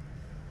you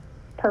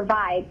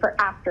provide for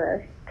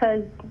after,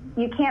 because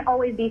you can't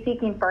always be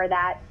seeking for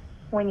that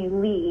when you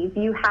leave.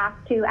 You have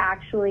to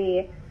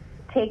actually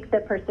take the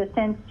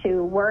persistence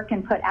to work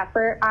and put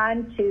effort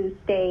on to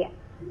stay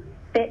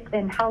fit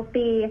and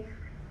healthy.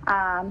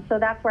 So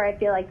that's where I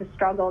feel like the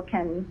struggle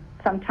can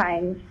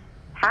sometimes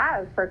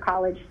have for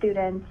college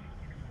students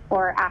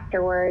or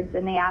afterwards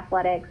in the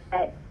athletics,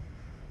 that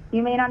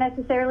you may not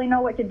necessarily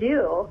know what to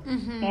do,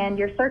 and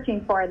you're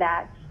searching for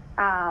that.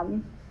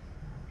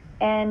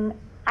 And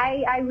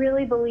I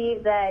really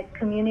believe that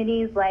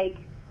communities like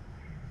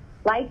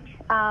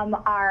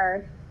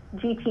our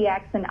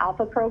GTX and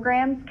Alpha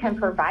programs can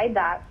provide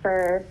that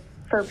for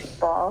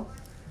people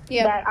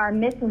that are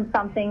missing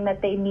something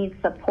that they need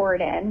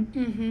support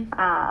in.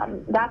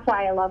 That's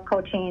why I love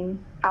coaching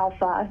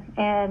Alpha,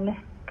 and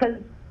because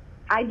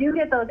I do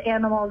get those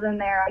animals in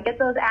there. I get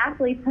those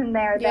athletes in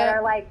there that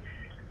are like,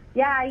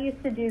 yeah, I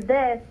used to do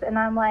this, and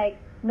I'm like,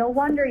 no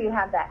wonder you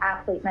have that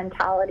athlete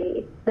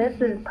mentality. This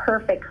is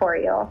perfect for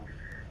you.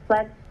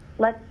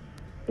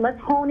 Let's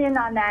hone in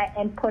on that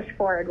and push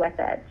forward with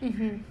it,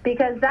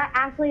 because that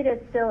athlete is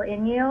still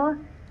in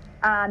you.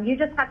 You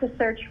just have to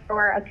search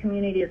for a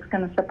community that's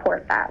going to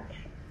support that.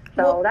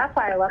 So that's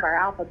why I love our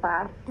Alpha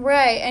class.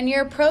 Right, and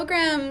your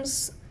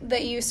programs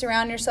that you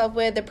surround yourself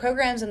with, the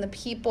programs and the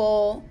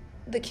people,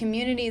 the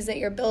communities that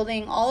you're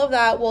building, all of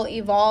that will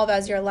evolve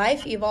as your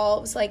life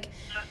evolves. Like,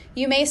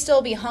 you may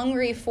still be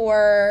hungry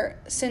for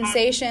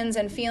sensations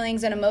and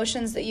feelings and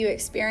emotions that you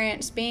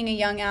experienced being a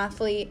young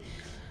athlete,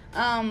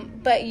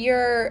 but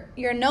you're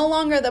no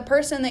longer the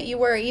person that you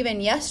were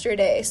even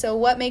yesterday. So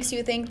what makes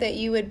you think that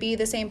you would be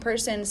the same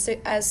person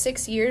as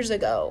 6 years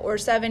ago or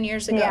 7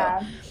 years ago?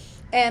 Yeah.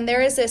 And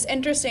there is this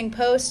interesting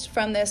post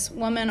from this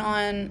woman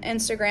on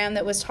Instagram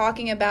that was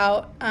talking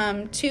about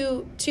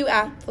two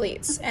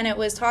athletes, and it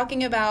was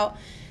talking about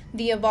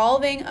the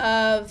evolving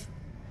of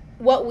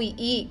what we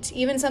eat,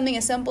 even something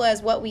as simple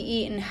as what we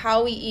eat and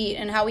how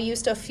we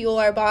used to fuel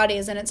our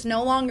bodies, and it's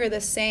no longer the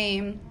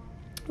same.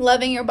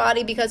 Loving your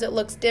body because it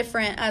looks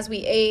different as we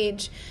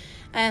age,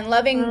 and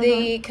loving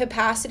the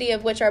capacity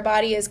of which our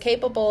body is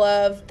capable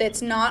of,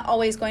 that's not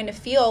always going to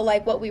feel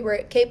like what we were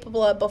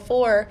capable of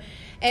before.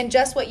 And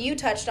just what you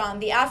touched on,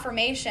 the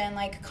affirmation,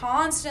 like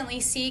constantly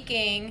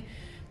seeking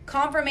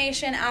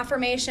confirmation,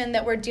 affirmation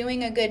that we're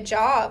doing a good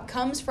job,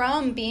 comes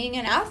from being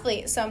an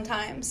athlete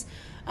sometimes.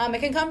 It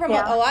can come from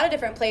a lot of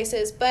different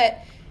places, but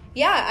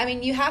yeah, I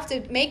mean, you have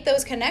to make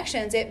those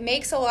connections. It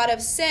makes a lot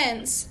of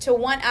sense to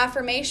want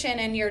affirmation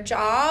in your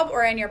job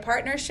or in your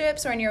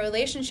partnerships or in your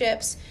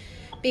relationships,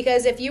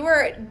 because if you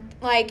were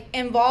like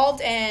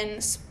involved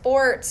in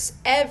sports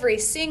every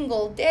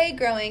single day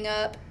growing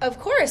up, of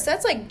course,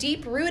 that's like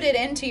deep rooted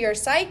into your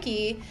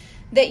psyche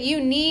that you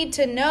need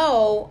to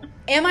know,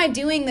 am I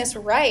doing this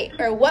right?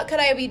 Or what could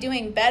I be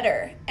doing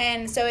better?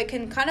 And so it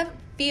can kind of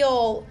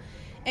feel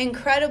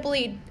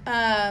incredibly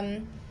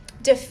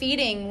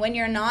defeating when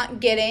you're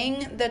not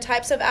getting the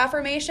types of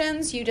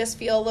affirmations. You just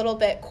feel a little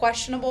bit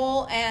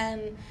questionable,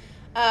 and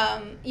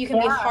you can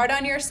be hard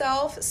on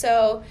yourself.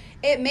 So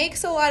it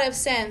makes a lot of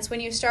sense when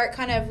you start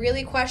kind of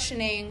really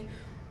questioning,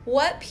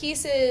 what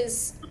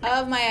pieces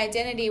of my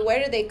identity,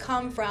 where do they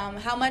come from?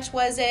 How much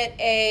was it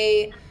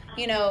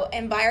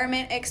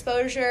environment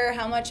exposure?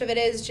 How much of it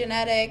is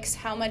genetics?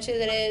 How much of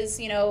it is,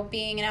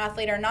 being an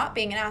athlete or not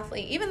being an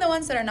athlete? Even the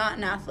ones that are not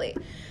an athlete,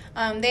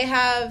 they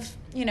have,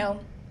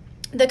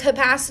 the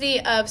capacity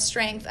of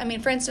strength. I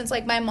mean, for instance,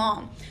 like my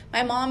mom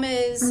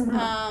is,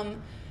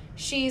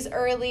 she's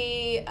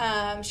early,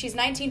 she's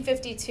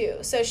 1952.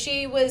 So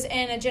she was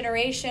in a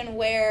generation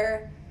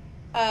where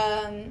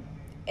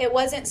it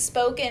wasn't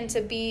spoken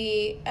to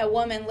be a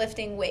woman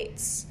lifting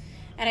weights.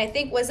 And I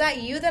think, was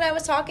that you that I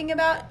was talking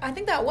about? I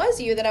think that was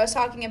you that I was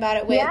talking about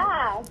it with.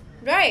 Yeah.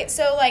 Right.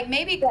 So like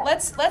maybe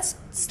let's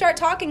start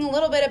talking a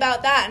little bit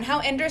about that and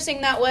how interesting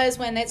that was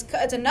when it's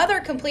another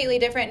completely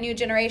different new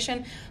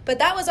generation. But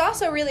that was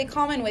also really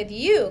common with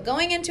you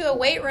going into a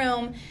weight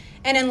room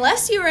And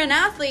unless you were an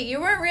athlete,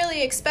 you weren't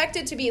really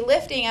expected to be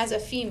lifting as a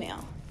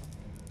female.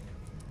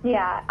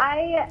 Yeah,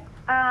 I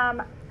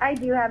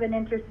do have an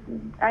interest.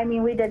 I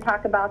mean, we did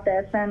talk about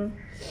this, and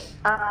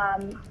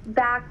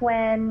back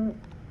when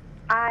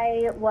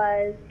I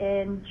was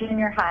in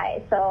junior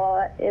high,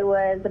 so it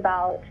was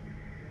about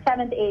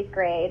 7th, 8th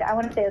grade. I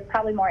want to say it was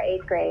probably more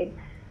 8th grade.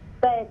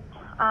 But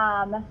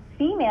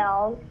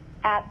females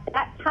at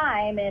that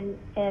time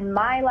in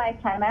my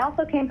lifetime, I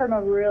also came from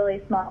a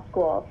really small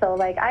school. So,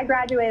 like, I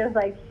graduated with,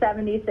 like,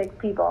 76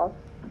 people.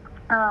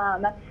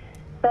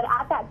 But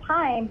at that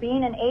time,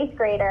 being an 8th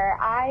grader,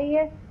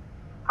 I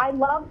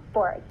loved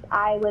sports.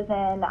 I was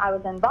in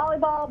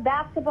volleyball,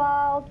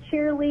 basketball,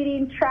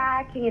 cheerleading,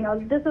 track. You know,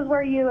 this is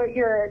where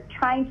you're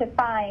trying to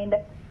find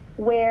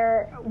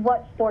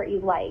what sport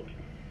you like.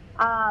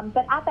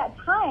 But at that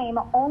time,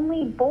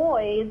 only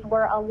boys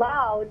were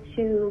allowed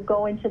to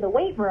go into the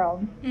weight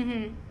room.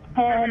 Mm-hmm.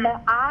 And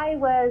I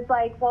was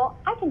like, well,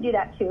 I can do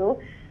that too.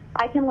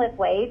 I can lift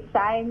weights.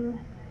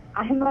 I'm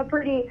a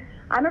pretty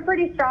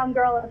strong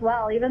girl as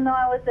well. Even though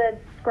I was a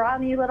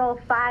scrawny little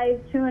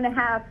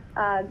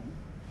 2.5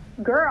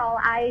 girl,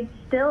 I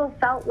still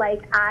felt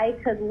like I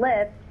could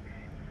lift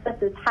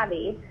just as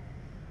heavy.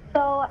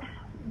 So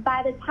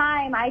by the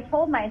time I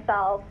told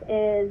myself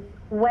is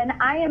when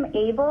I am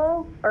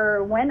able,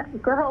 or when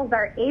girls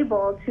are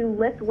able to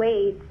lift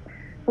weights,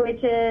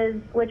 which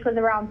was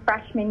around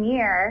freshman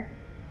year,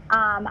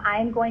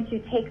 I'm going to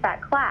take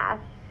that class.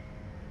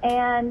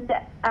 And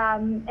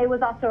it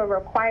was also a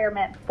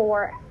requirement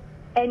for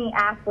any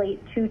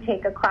athlete to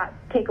take a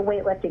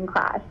weightlifting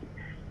class.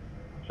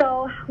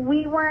 So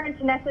we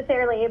weren't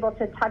necessarily able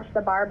to touch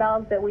the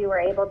barbells, but we were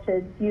able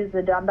to use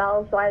the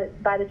dumbbells by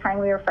the time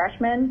we were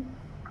freshmen.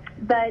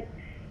 But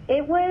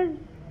it was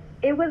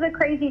a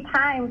crazy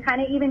time,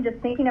 kind of even just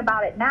thinking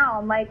about it now.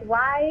 I'm like,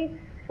 why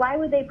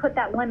would they put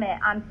that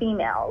limit on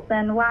females?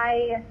 And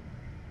why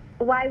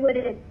would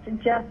it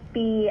just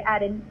be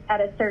at a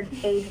certain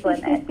age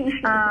limit?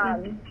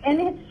 And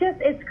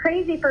it's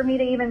crazy for me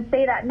to even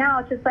say that now.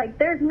 It's just like,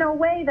 there's no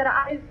way that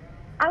I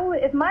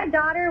would, if my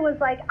daughter was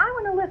like, I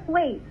want to lift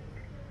weights,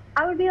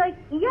 I would be like,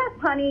 yes,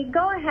 honey,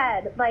 go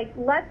ahead. Like,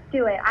 let's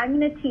do it. I'm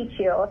going to teach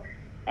you.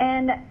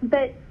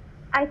 But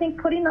I think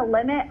putting the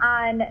limit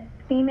on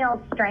female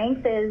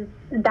strength is,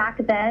 back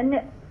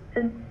then,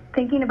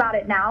 thinking about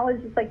it now, is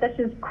just like, that's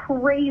just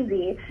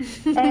crazy.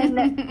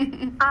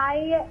 And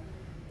I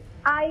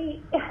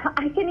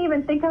can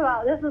even think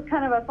about, this is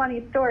kind of a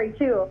funny story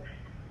too.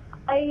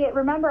 I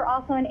remember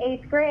also in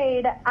 8th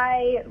grade,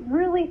 I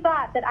really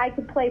thought that I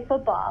could play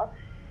football.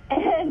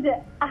 And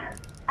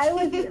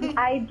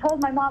I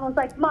told my mom, I was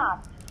like,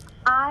 Mom,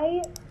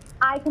 I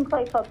can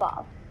play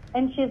football.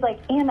 And she's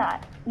like,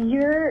 Anna,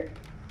 you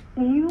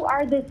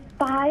are this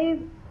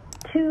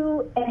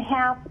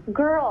 5'2.5"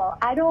 girl.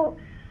 I don't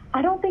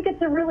think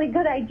it's a really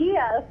good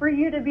idea for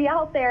you to be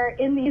out there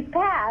in these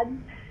pads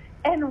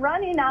and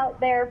running out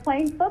there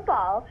playing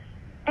football.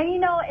 And, you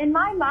know, in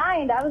my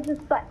mind, I was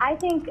just like, I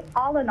think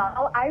all in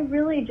all, I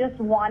really just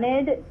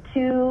wanted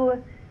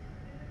to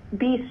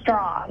be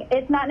strong.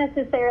 It's not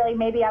necessarily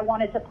maybe I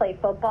wanted to play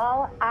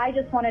football. I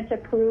just wanted to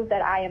prove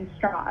that I am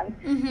strong.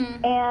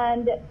 Mm-hmm.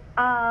 And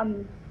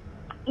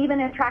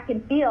even in track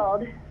and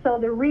field, so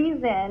the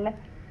reason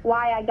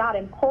why I got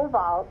in pole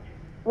vault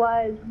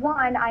was,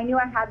 one, I knew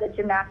I had the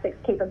gymnastics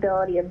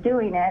capability of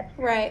doing it.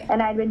 Right.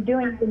 And I'd been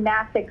doing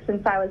gymnastics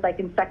since I was like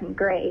in 2nd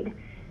grade.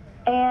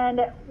 And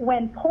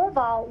when pole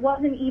vault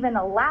wasn't even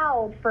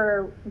allowed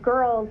for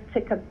girls to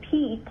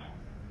compete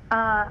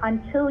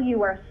until you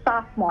were a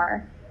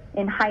sophomore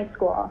in high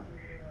school.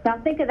 Now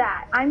think of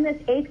that. I'm this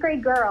 8th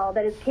grade girl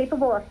that is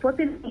capable of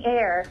flipping in the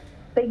air,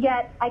 but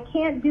yet I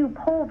can't do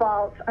pole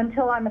vault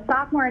until I'm a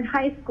sophomore in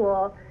high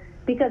school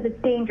because it's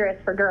dangerous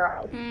for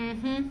girls.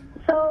 Mm-hmm.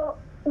 So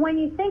when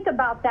you think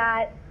about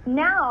that,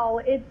 now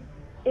it's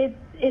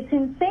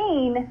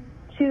insane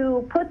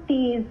to put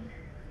these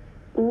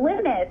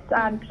limits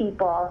on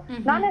people,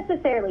 mm-hmm. not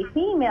necessarily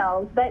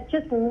females, but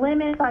just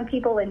limits on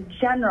people in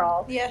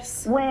general.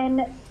 Yes.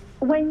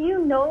 When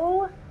you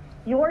know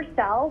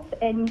yourself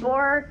and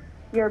your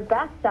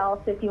best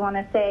self, if you want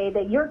to say,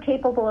 that you're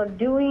capable of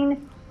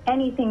doing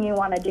anything you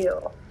want to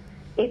do,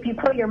 if you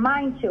put your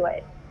mind to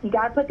it. You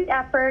got to put the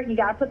effort, you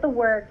got to put the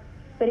work.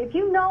 But if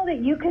you know that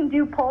you can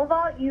do pole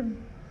vault,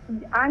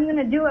 I'm going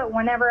to do it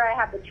whenever I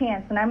have the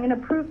chance, and I'm going to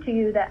prove to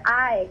you that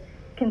I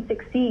can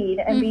succeed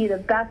and be the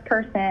best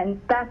person,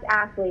 best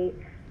athlete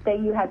that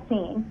you have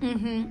seen.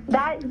 Mm-hmm.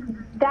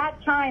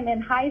 That time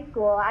in high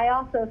school, I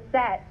also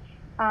set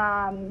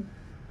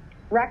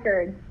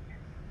records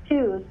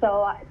too.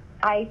 So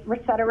I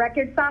set a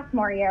record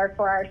sophomore year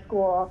for our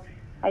school.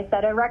 I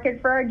set a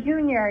record for our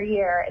junior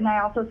year, and I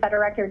also set a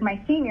record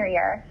my senior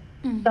year.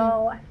 Mm-hmm.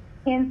 So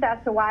hints as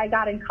to why I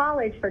got in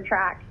college for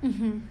track.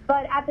 Mm-hmm.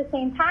 But at the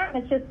same time,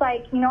 it's just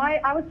like, you know,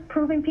 I was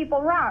proving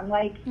people wrong.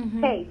 Like,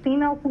 mm-hmm. hey,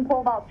 females can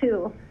pole vault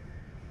too.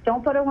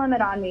 Don't put a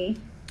limit on me.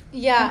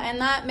 Yeah, and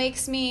that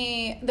makes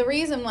me, the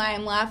reason why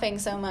I'm laughing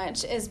so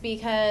much is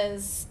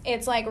because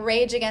it's like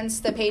Rage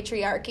Against the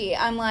Patriarchy.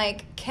 I'm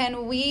like,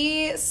 can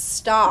we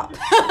stop?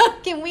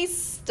 Can we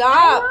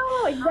stop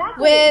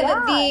with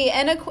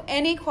the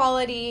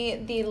inequality,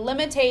 the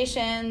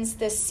limitations,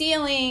 the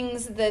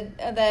ceilings,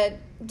 the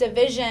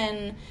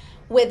division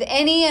with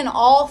any and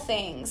all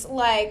things?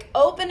 Like,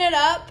 open it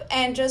up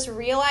and just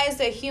realize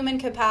the human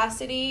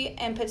capacity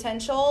and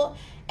potential,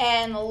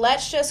 and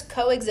let's just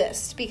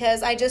coexist,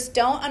 because I just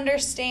don't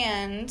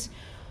understand.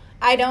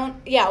 We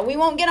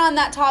won't get on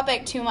that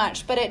topic too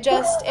much, but it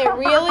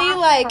really,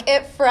 like,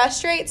 it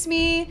frustrates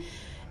me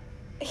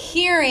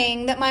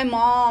hearing that my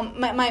mom,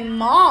 that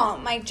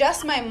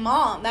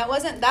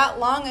wasn't that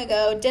long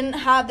ago, didn't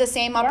have the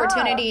same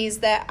opportunities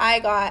that I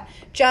got,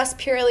 just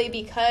purely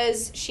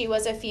because she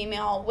was a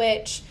female,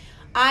 which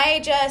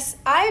I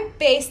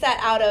based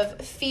that out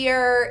of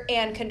fear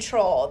and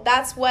control.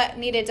 That's what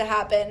needed to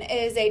happen,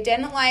 is they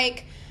didn't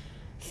like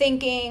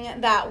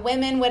thinking that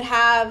women would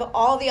have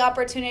all the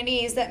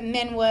opportunities that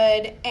men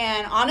would,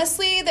 and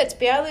honestly, that's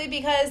barely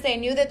because they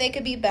knew that they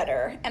could be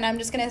better, and I'm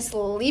just going to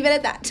leave it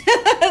at that.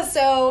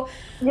 So,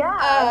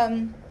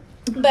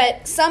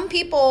 but some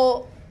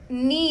people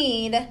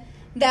need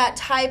that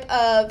type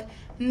of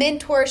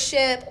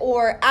mentorship,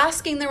 or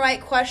asking the right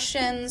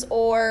questions,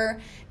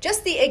 or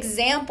just the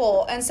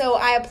example. And so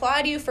I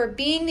applaud you for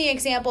being the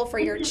example for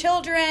your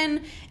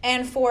children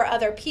and for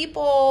other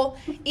people.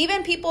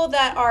 Even people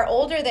that are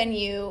older than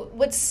you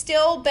would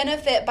still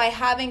benefit by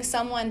having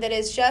someone that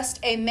is just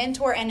a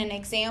mentor and an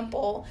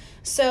example.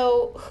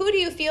 So who do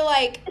you feel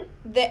like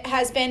that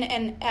has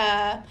been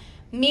a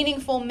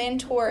meaningful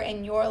mentor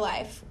in your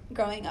life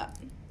growing up?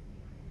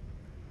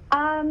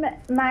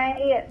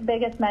 My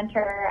biggest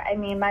mentor,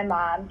 my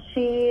mom.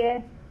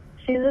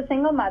 She's a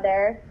single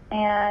mother,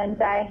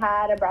 and I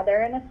had a brother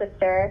and a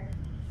sister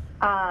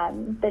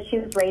that she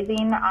was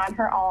raising on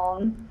her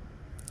own.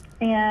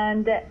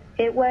 And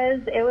it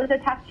was a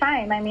tough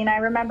time. I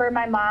remember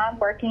my mom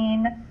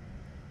working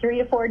 3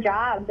 to 4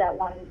 jobs at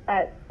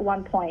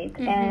one point.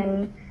 Mm-hmm.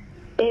 And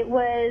it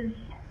was,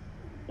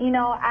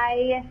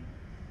 I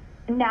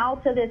now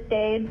to this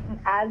day,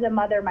 as a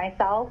mother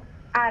myself,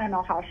 I don't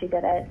know how she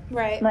did it.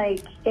 Right.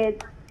 Like,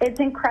 it's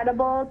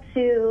incredible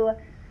to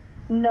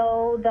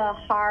know the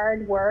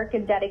hard work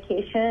and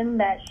dedication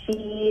that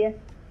she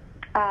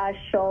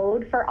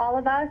showed for all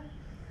of us,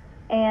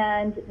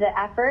 and the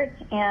effort,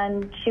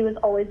 and she was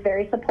always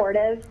very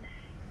supportive,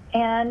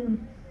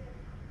 and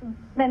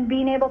then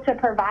being able to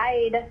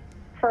provide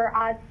for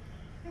us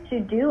to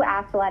do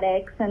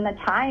athletics, and the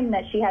time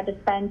that she had to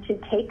spend to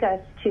take us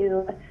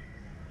to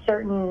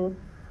certain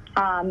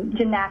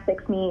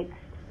gymnastics meets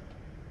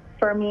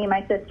for me,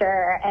 my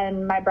sister,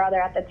 and my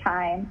brother at the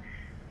time.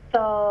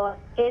 So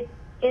it's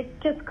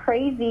just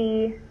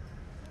crazy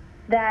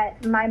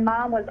that my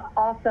mom was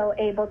also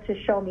able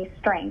to show me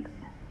strength,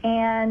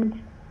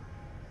 and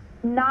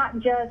not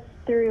just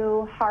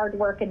through hard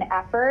work and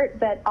effort,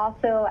 but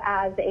also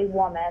as a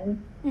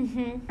woman.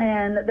 Mm-hmm.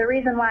 And the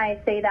reason why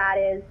I say that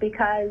is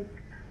because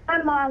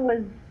my mom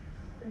was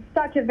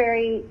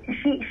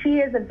she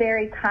is a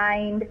very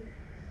kind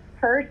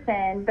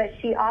person, but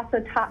she also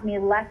taught me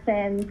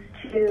lessons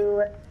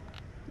to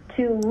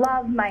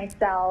love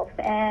myself,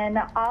 and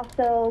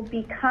also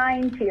be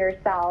kind to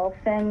yourself,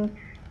 and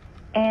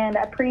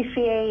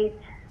appreciate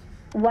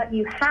what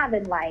you have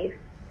in life.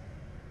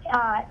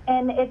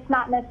 And it's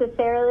not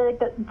necessarily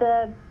like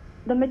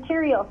the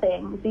material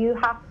things.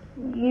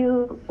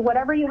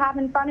 Whatever you have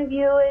in front of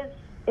you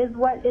is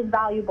what is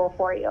valuable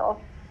for you.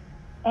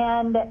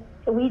 And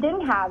we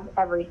didn't have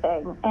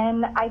everything.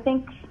 And I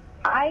think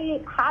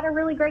I had a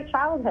really great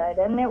childhood,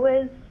 and it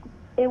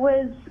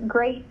was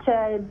great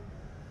to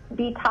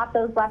be taught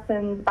those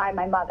lessons by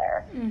my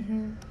mother.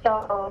 Mm-hmm.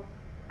 So,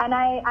 and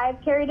I've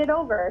carried it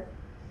over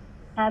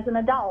as an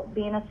adult,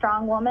 being a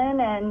strong woman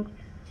and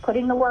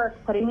putting the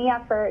work, putting the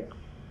effort,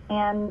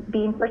 and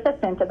being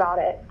persistent about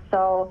it.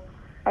 So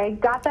I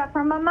got that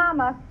from my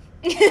mama.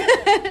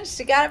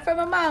 She got it from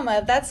her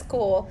mama. That's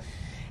cool.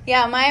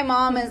 Yeah, my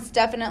mom is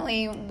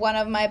definitely one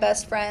of my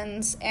best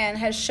friends, and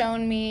has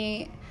shown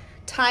me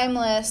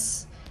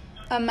timeless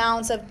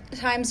amounts of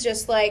times,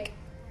 just like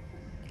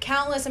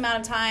countless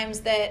amount of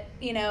times, that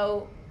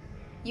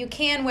you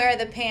can wear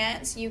the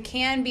pants, you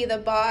can be the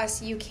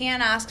boss, you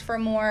can ask for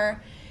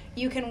more,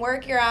 you can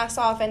work your ass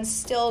off and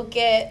still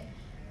get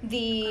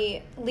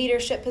the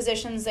leadership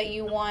positions that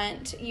you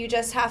want. You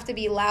just have to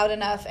be loud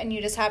enough, and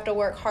you just have to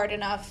work hard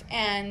enough,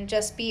 and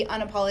just be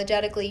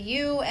unapologetically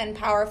you and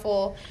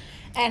powerful.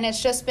 And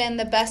it's just been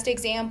the best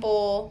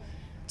example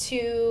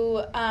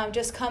to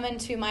just come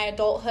into my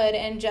adulthood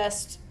and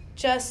just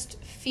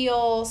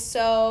feel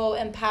so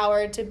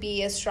empowered to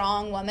be a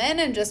strong woman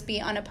and just be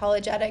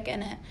unapologetic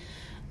in it.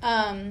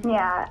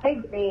 Yeah, I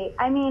agree.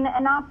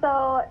 And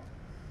also,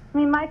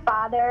 my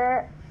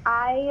father,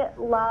 I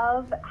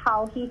love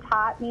how he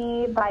taught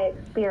me by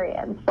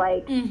experience.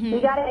 Like, mm-hmm.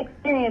 You got to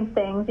experience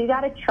things. You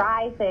got to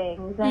try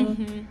things.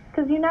 And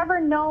because you never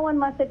know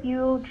unless if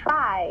you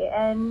try,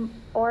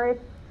 or if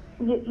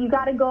you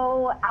got to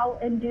go out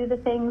and do the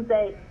things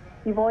that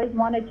you've always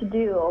wanted to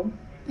do.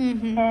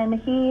 Mm-hmm.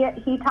 And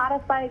he taught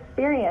us by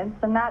experience,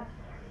 and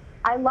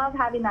I love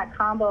having that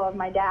combo of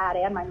my dad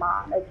and my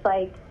mom. It's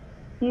like,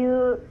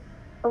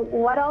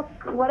 what else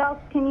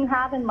can you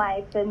have in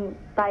life than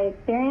by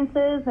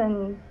experiences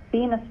and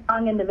being a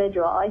strong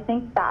individual? I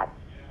think that's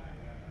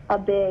a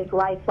big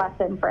life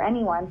lesson for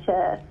anyone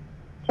to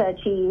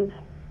achieve.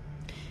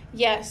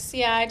 Yes,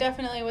 yeah, I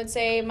definitely would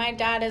say my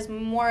dad is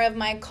more of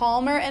my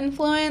calmer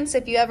influence.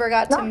 If you ever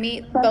got to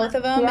meet both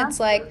of them, it's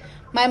like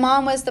my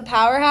mom was the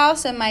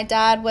powerhouse and my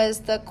dad was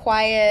the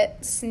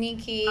quiet,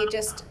 sneaky,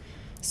 just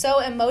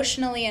so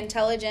emotionally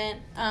intelligent.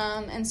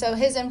 And so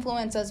his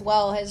influence as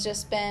well has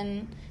just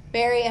been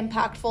very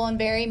impactful and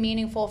very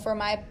meaningful for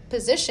my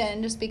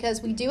position, just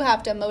because we do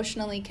have to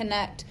emotionally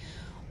connect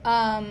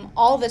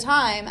all the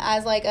time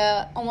as like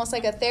almost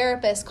like a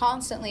therapist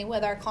constantly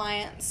with our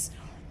clients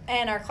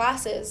and our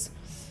classes.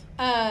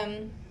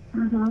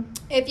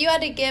 If you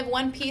had to give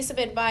one piece of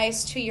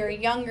advice to your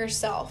younger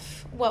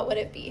self, what would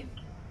it be?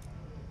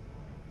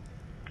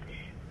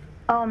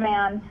 Oh,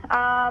 man.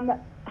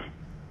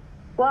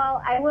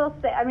 Well, I will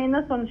say, I mean,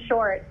 this one's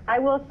short. I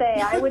will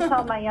say I would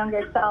tell my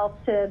younger self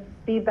to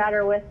be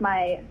better with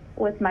my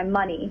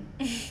money.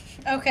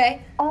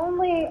 Okay.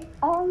 Only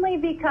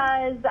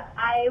because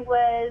I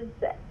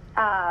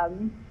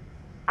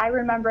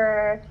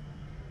remember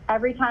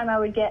every time I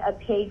would get a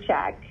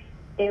paycheck,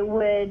 it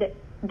would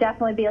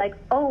definitely be like,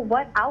 oh,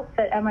 what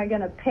outfit am I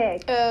going to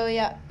pick? Oh,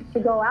 yeah. To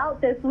go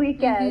out this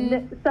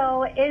weekend.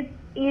 So it's,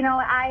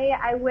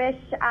 I wish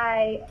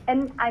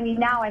and I mean,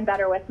 now I'm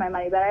better with my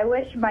money, but I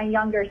wish my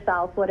younger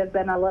self would have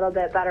been a little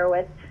bit better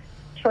with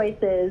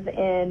choices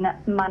in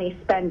money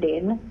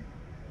spending.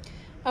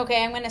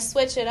 Okay, I'm going to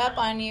switch it up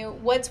on you.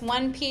 What's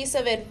one piece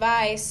of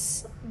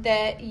advice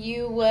that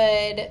you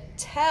would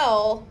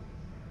tell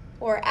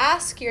or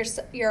ask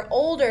your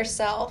older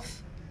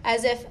self,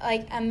 as if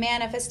like a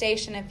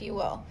manifestation, if you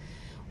will?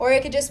 Or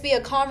it could just be a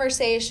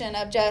conversation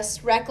of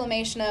just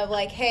reclamation of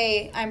like,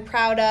 hey, I'm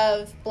proud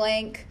of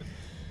blank.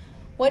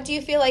 What do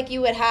you feel like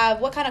you would have?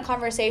 What kind of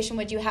conversation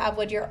would you have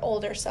with your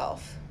older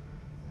self?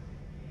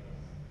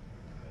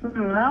 That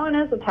one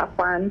is a tough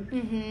one.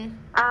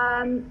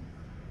 I'm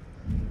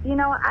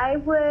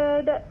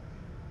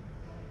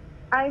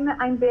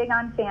big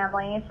on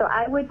family, so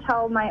I would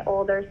tell my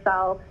older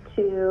self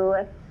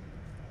to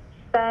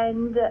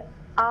spend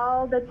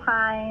all the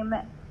time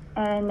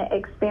and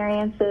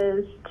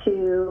experiences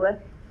to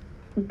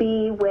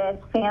be with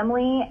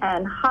family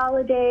and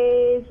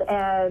holidays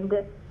and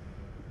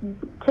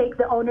take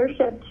the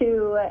ownership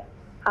to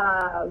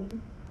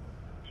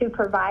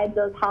provide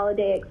those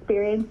holiday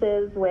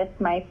experiences with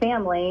my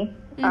family,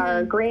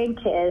 our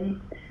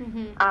grandkids,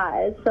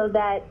 so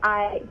that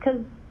because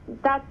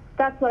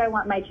that's what I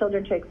want my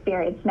children to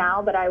experience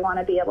now, but I want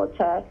to be able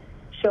to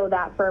show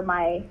that for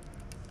my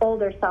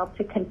older self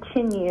to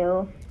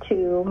continue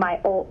to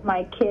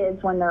my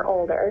kids when they're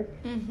older.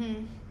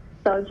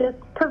 So just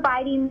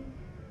providing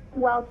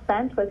well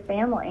spent with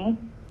family,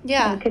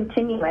 and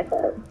continue with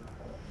it.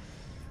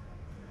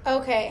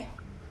 Okay,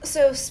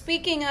 so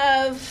speaking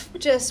of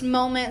just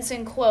moments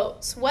and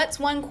quotes, what's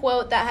one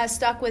quote that has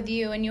stuck with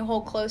you and you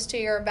hold close to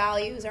your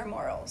values or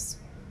morals?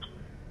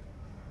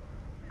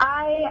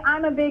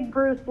 I'm a big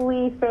Bruce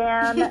Lee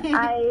fan.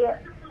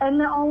 And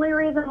the only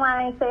reason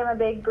why I say I'm a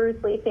big Bruce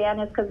Lee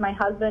fan is because my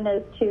husband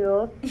is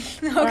too.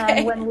 Okay.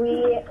 And when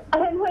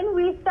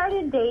we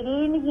started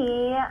dating,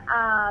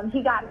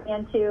 he got me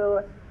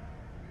into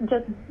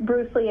just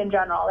Bruce Lee in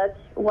general. That's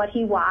what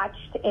he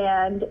watched.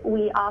 And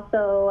we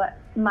also,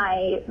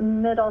 my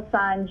middle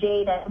son,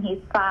 Jaden,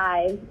 he's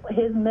 5.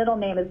 His middle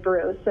name is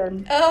Bruce.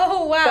 And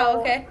oh, wow, so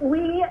okay.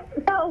 We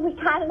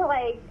kind of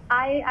like,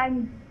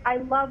 I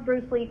love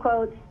Bruce Lee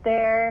quotes.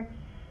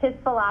 His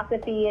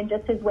philosophy and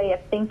just his way of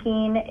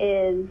thinking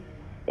is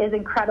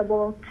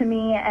incredible to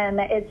me, and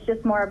it's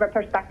just more of a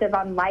perspective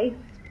on life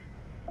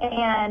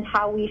and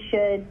how we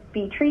should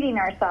be treating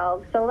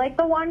ourselves. So like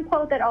the one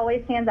quote that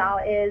always stands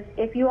out is,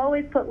 if you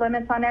always put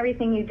limits on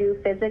everything you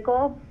do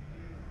physical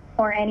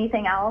or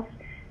anything else,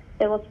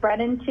 it will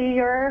spread into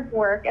your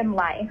work and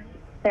life.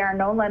 There are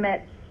no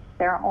limits.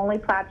 There are only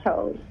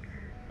plateaus.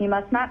 You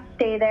must not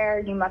stay there.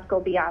 You must go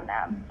beyond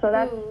them. So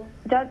that's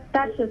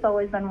just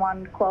always been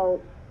one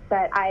quote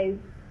that I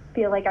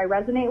feel like I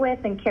resonate with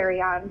and carry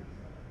on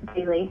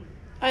daily.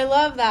 I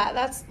love that.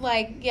 That's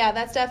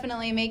that's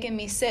definitely making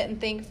me sit and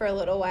think for a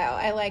little while.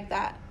 I like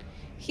that.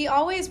 He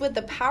always with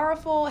the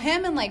powerful,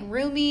 him and like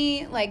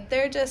Rumi, like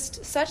they're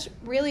just such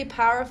really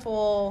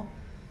powerful,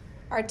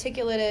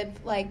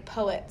 articulative like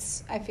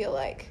poets, I feel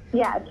like.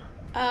 Yes.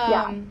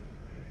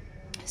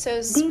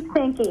 So deep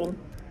thinking.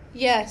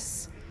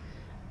 Yes.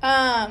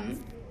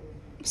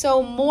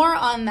 So more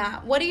on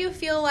that. What do you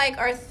feel like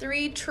are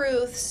 3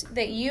 truths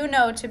that you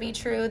know to be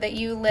true that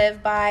you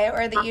live by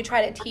or that you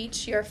try to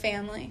teach your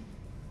family?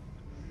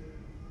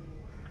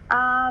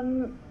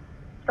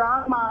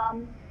 Strong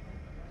mom.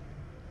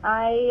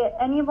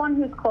 Anyone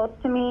who's close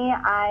to me,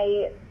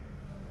 I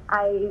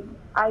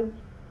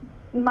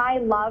my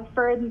love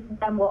for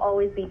them will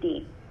always be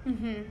deep.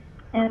 Mm-hmm.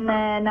 And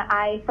then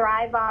I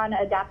thrive on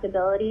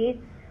adaptability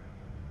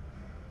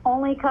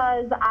only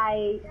because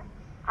I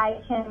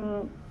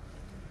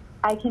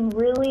can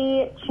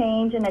really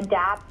change and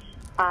adapt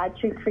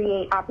to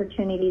create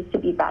opportunities to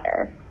be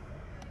better.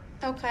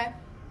 Okay.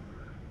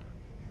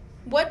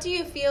 What do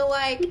you feel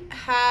like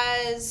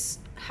has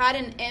had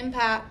an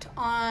impact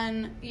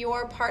on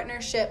your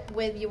partnership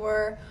with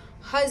your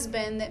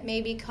husband that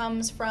maybe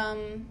comes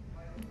from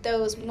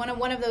those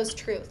one of those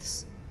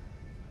truths?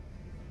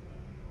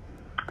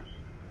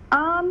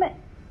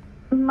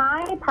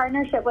 My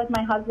partnership with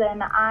my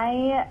husband,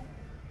 I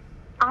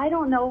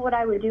don't know what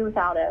I would do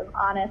without him,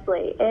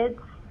 honestly.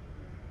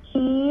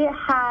 He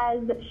has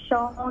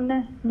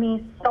shown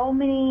me so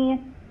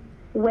many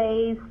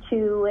ways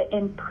to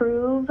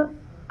improve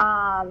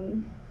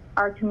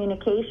our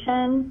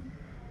communication,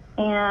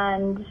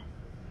 and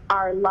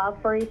our love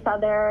for each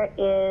other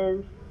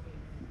is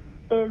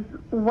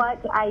what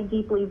I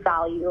deeply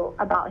value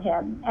about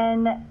him,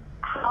 and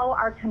how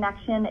our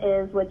connection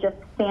is with just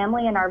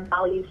family and our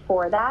values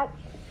for that.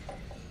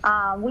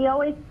 We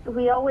always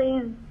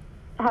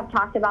have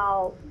talked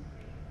about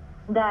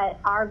that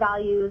our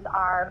values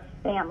are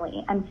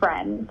family and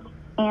friends,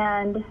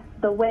 and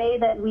the way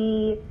that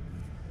we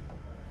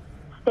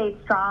stayed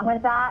strong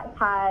with that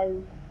has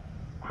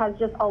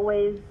just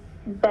always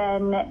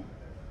been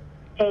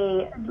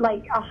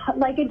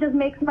like it just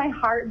makes my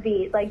heart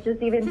beat, like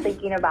just even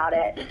thinking about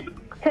it,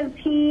 because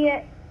he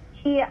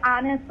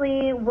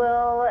honestly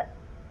will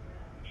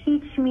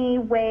teach me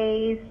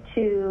ways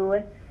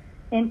to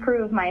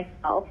improve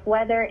myself,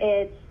 whether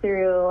it's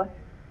through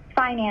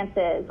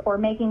finances or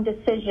making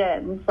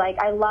decisions. Like,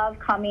 I love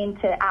coming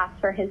to ask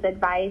for his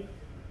advice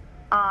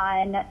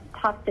on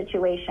tough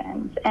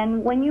situations.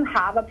 And when you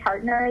have a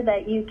partner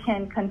that you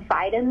can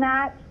confide in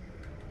that,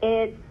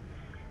 it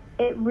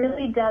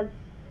really does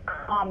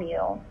calm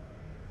you.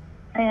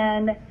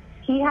 And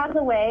he has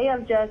a way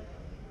of just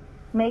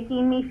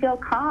making me feel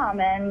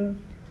calm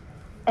and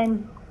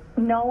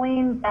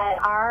knowing that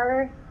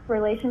our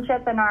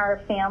relationship and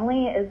our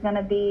family is going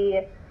to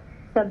be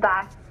the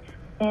best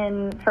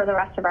for the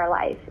rest of our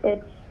life.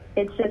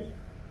 It's just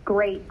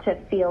great to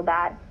feel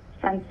that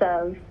sense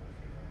of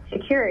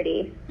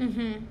security.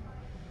 Mm-hmm.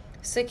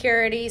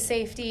 Security,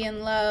 safety,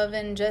 and love,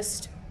 and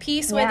just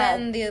peace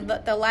within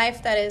the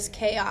life that is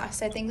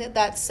chaos. I think that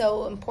that's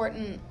so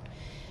important,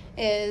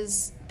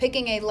 is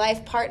picking a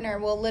life partner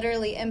will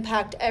literally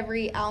impact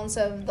every ounce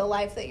of the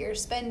life that you're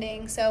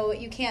spending. So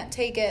you can't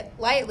take it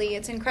lightly.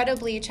 It's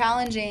incredibly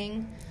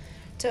challenging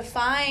to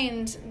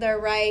find the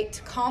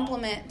right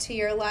complement to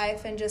your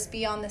life and just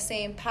be on the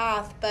same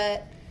path.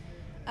 But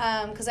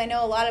because I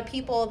know a lot of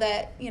people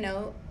that,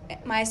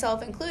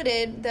 myself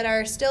included, that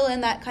are still in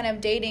that kind of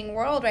dating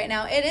world right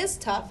now. It is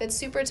tough. It's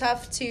super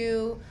tough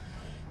to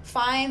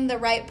find the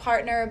right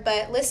partner,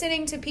 but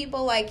listening to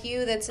people like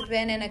you that's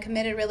been in a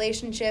committed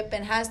relationship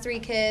and has 3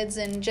 kids,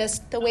 and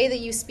just the way that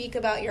you speak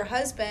about your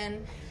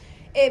husband,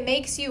 it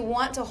makes you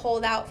want to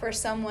hold out for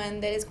someone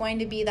that is going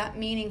to be that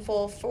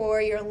meaningful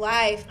for your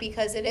life,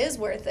 because it is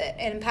worth it.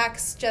 It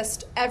impacts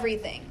just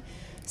everything.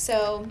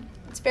 So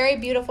it's a very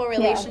beautiful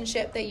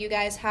relationship that you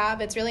guys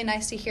have. It's really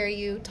nice to hear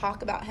you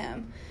talk about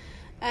him.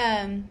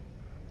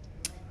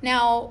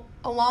 Now,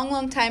 a long,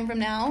 long time from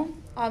now,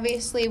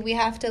 obviously we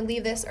have to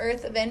leave this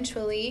earth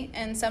eventually,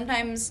 and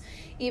sometimes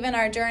even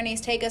our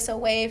journeys take us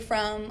away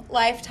from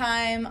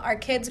lifetime, our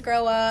kids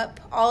grow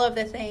up, all of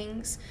the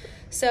things.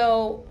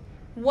 So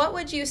what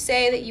would you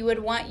say that you would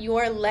want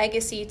your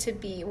legacy to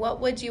be?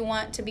 What would you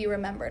want to be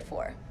remembered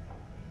for?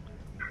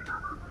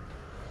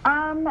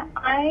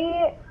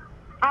 I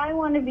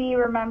want to be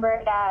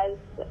remembered as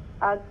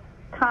a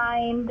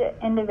kind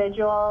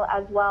individual,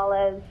 as well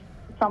as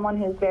someone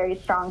who's very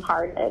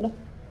strong-hearted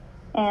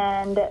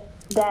and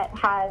that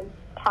has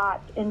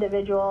taught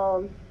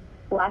individuals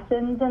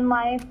lessons in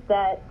life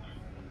that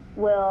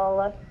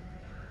will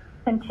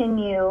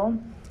continue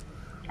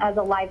as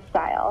a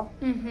lifestyle.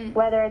 Mm-hmm.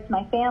 Whether it's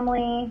my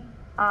family,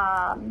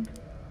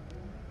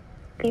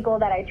 people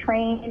that I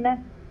train,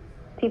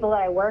 people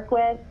that I work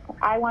with,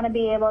 I want to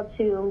be able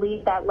to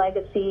leave that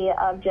legacy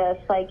of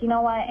just like, you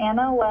know what,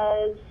 Anna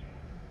was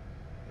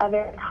a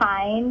very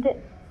kind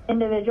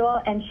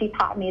individual, and she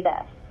taught me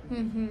this.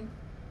 Mm-hmm.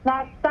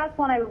 That's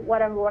what I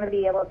want to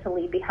be able to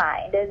leave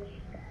behind.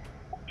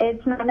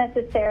 It's not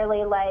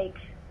necessarily like,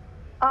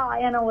 oh,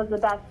 Anna was the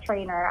best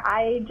trainer.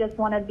 I just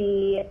want to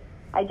be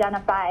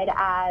identified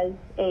as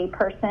a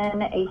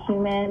person, a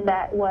human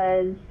that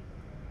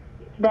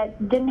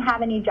didn't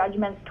have any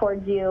judgments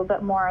towards you,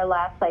 but more or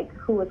less like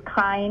who was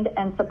kind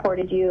and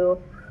supported you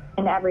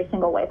in every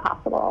single way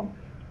possible.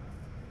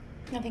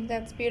 I think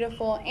that's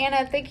beautiful.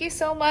 Anna, thank you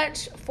so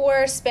much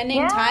for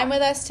spending time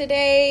with us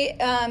today.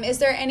 Is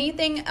there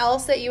anything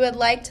else that you would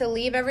like to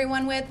leave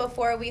everyone with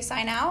before we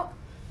sign out?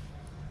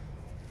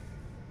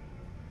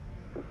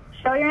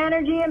 Show your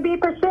energy and be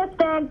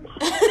persistent.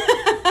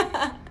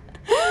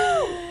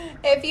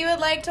 If you would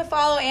like to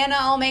follow Anna,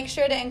 I'll make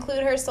sure to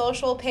include her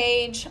social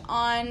page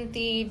on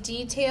the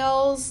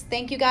details.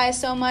 Thank you guys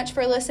so much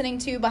for listening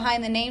to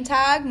Behind the Name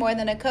Tag, More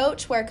Than a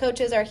Coach, where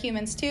coaches are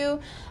humans too.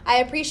 I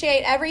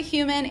appreciate every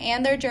human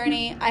and their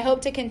journey. I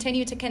hope to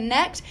continue to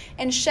connect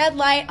and shed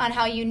light on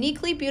how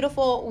uniquely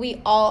beautiful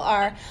we all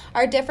are.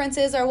 Our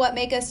differences are what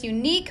make us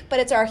unique, but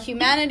it's our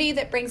humanity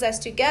that brings us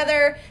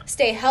together.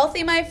 Stay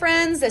healthy, my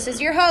friends. This is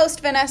your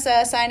host,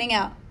 Vanessa, signing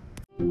out.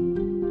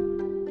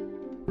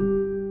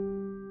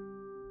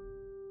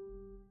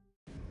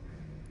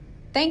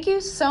 Thank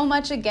you so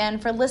much again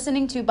for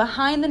listening to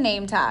Behind the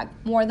Name Tag,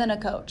 More Than a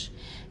Coach.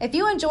 If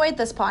you enjoyed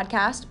this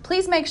podcast,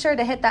 please make sure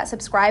to hit that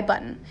subscribe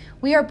button.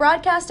 We are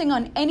broadcasting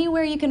on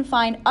anywhere you can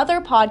find other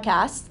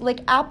podcasts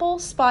like Apple,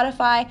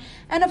 Spotify,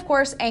 and of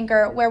course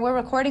Anchor, where we're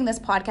recording this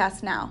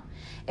podcast now.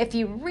 If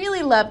you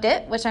really loved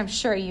it, which I'm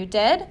sure you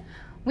did,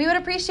 we would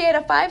appreciate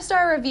a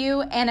 5-star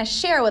review and a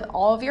share with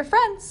all of your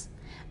friends.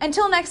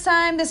 Until next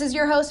time, this is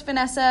your host,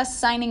 Vanessa,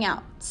 signing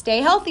out. Stay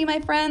healthy, my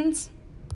friends.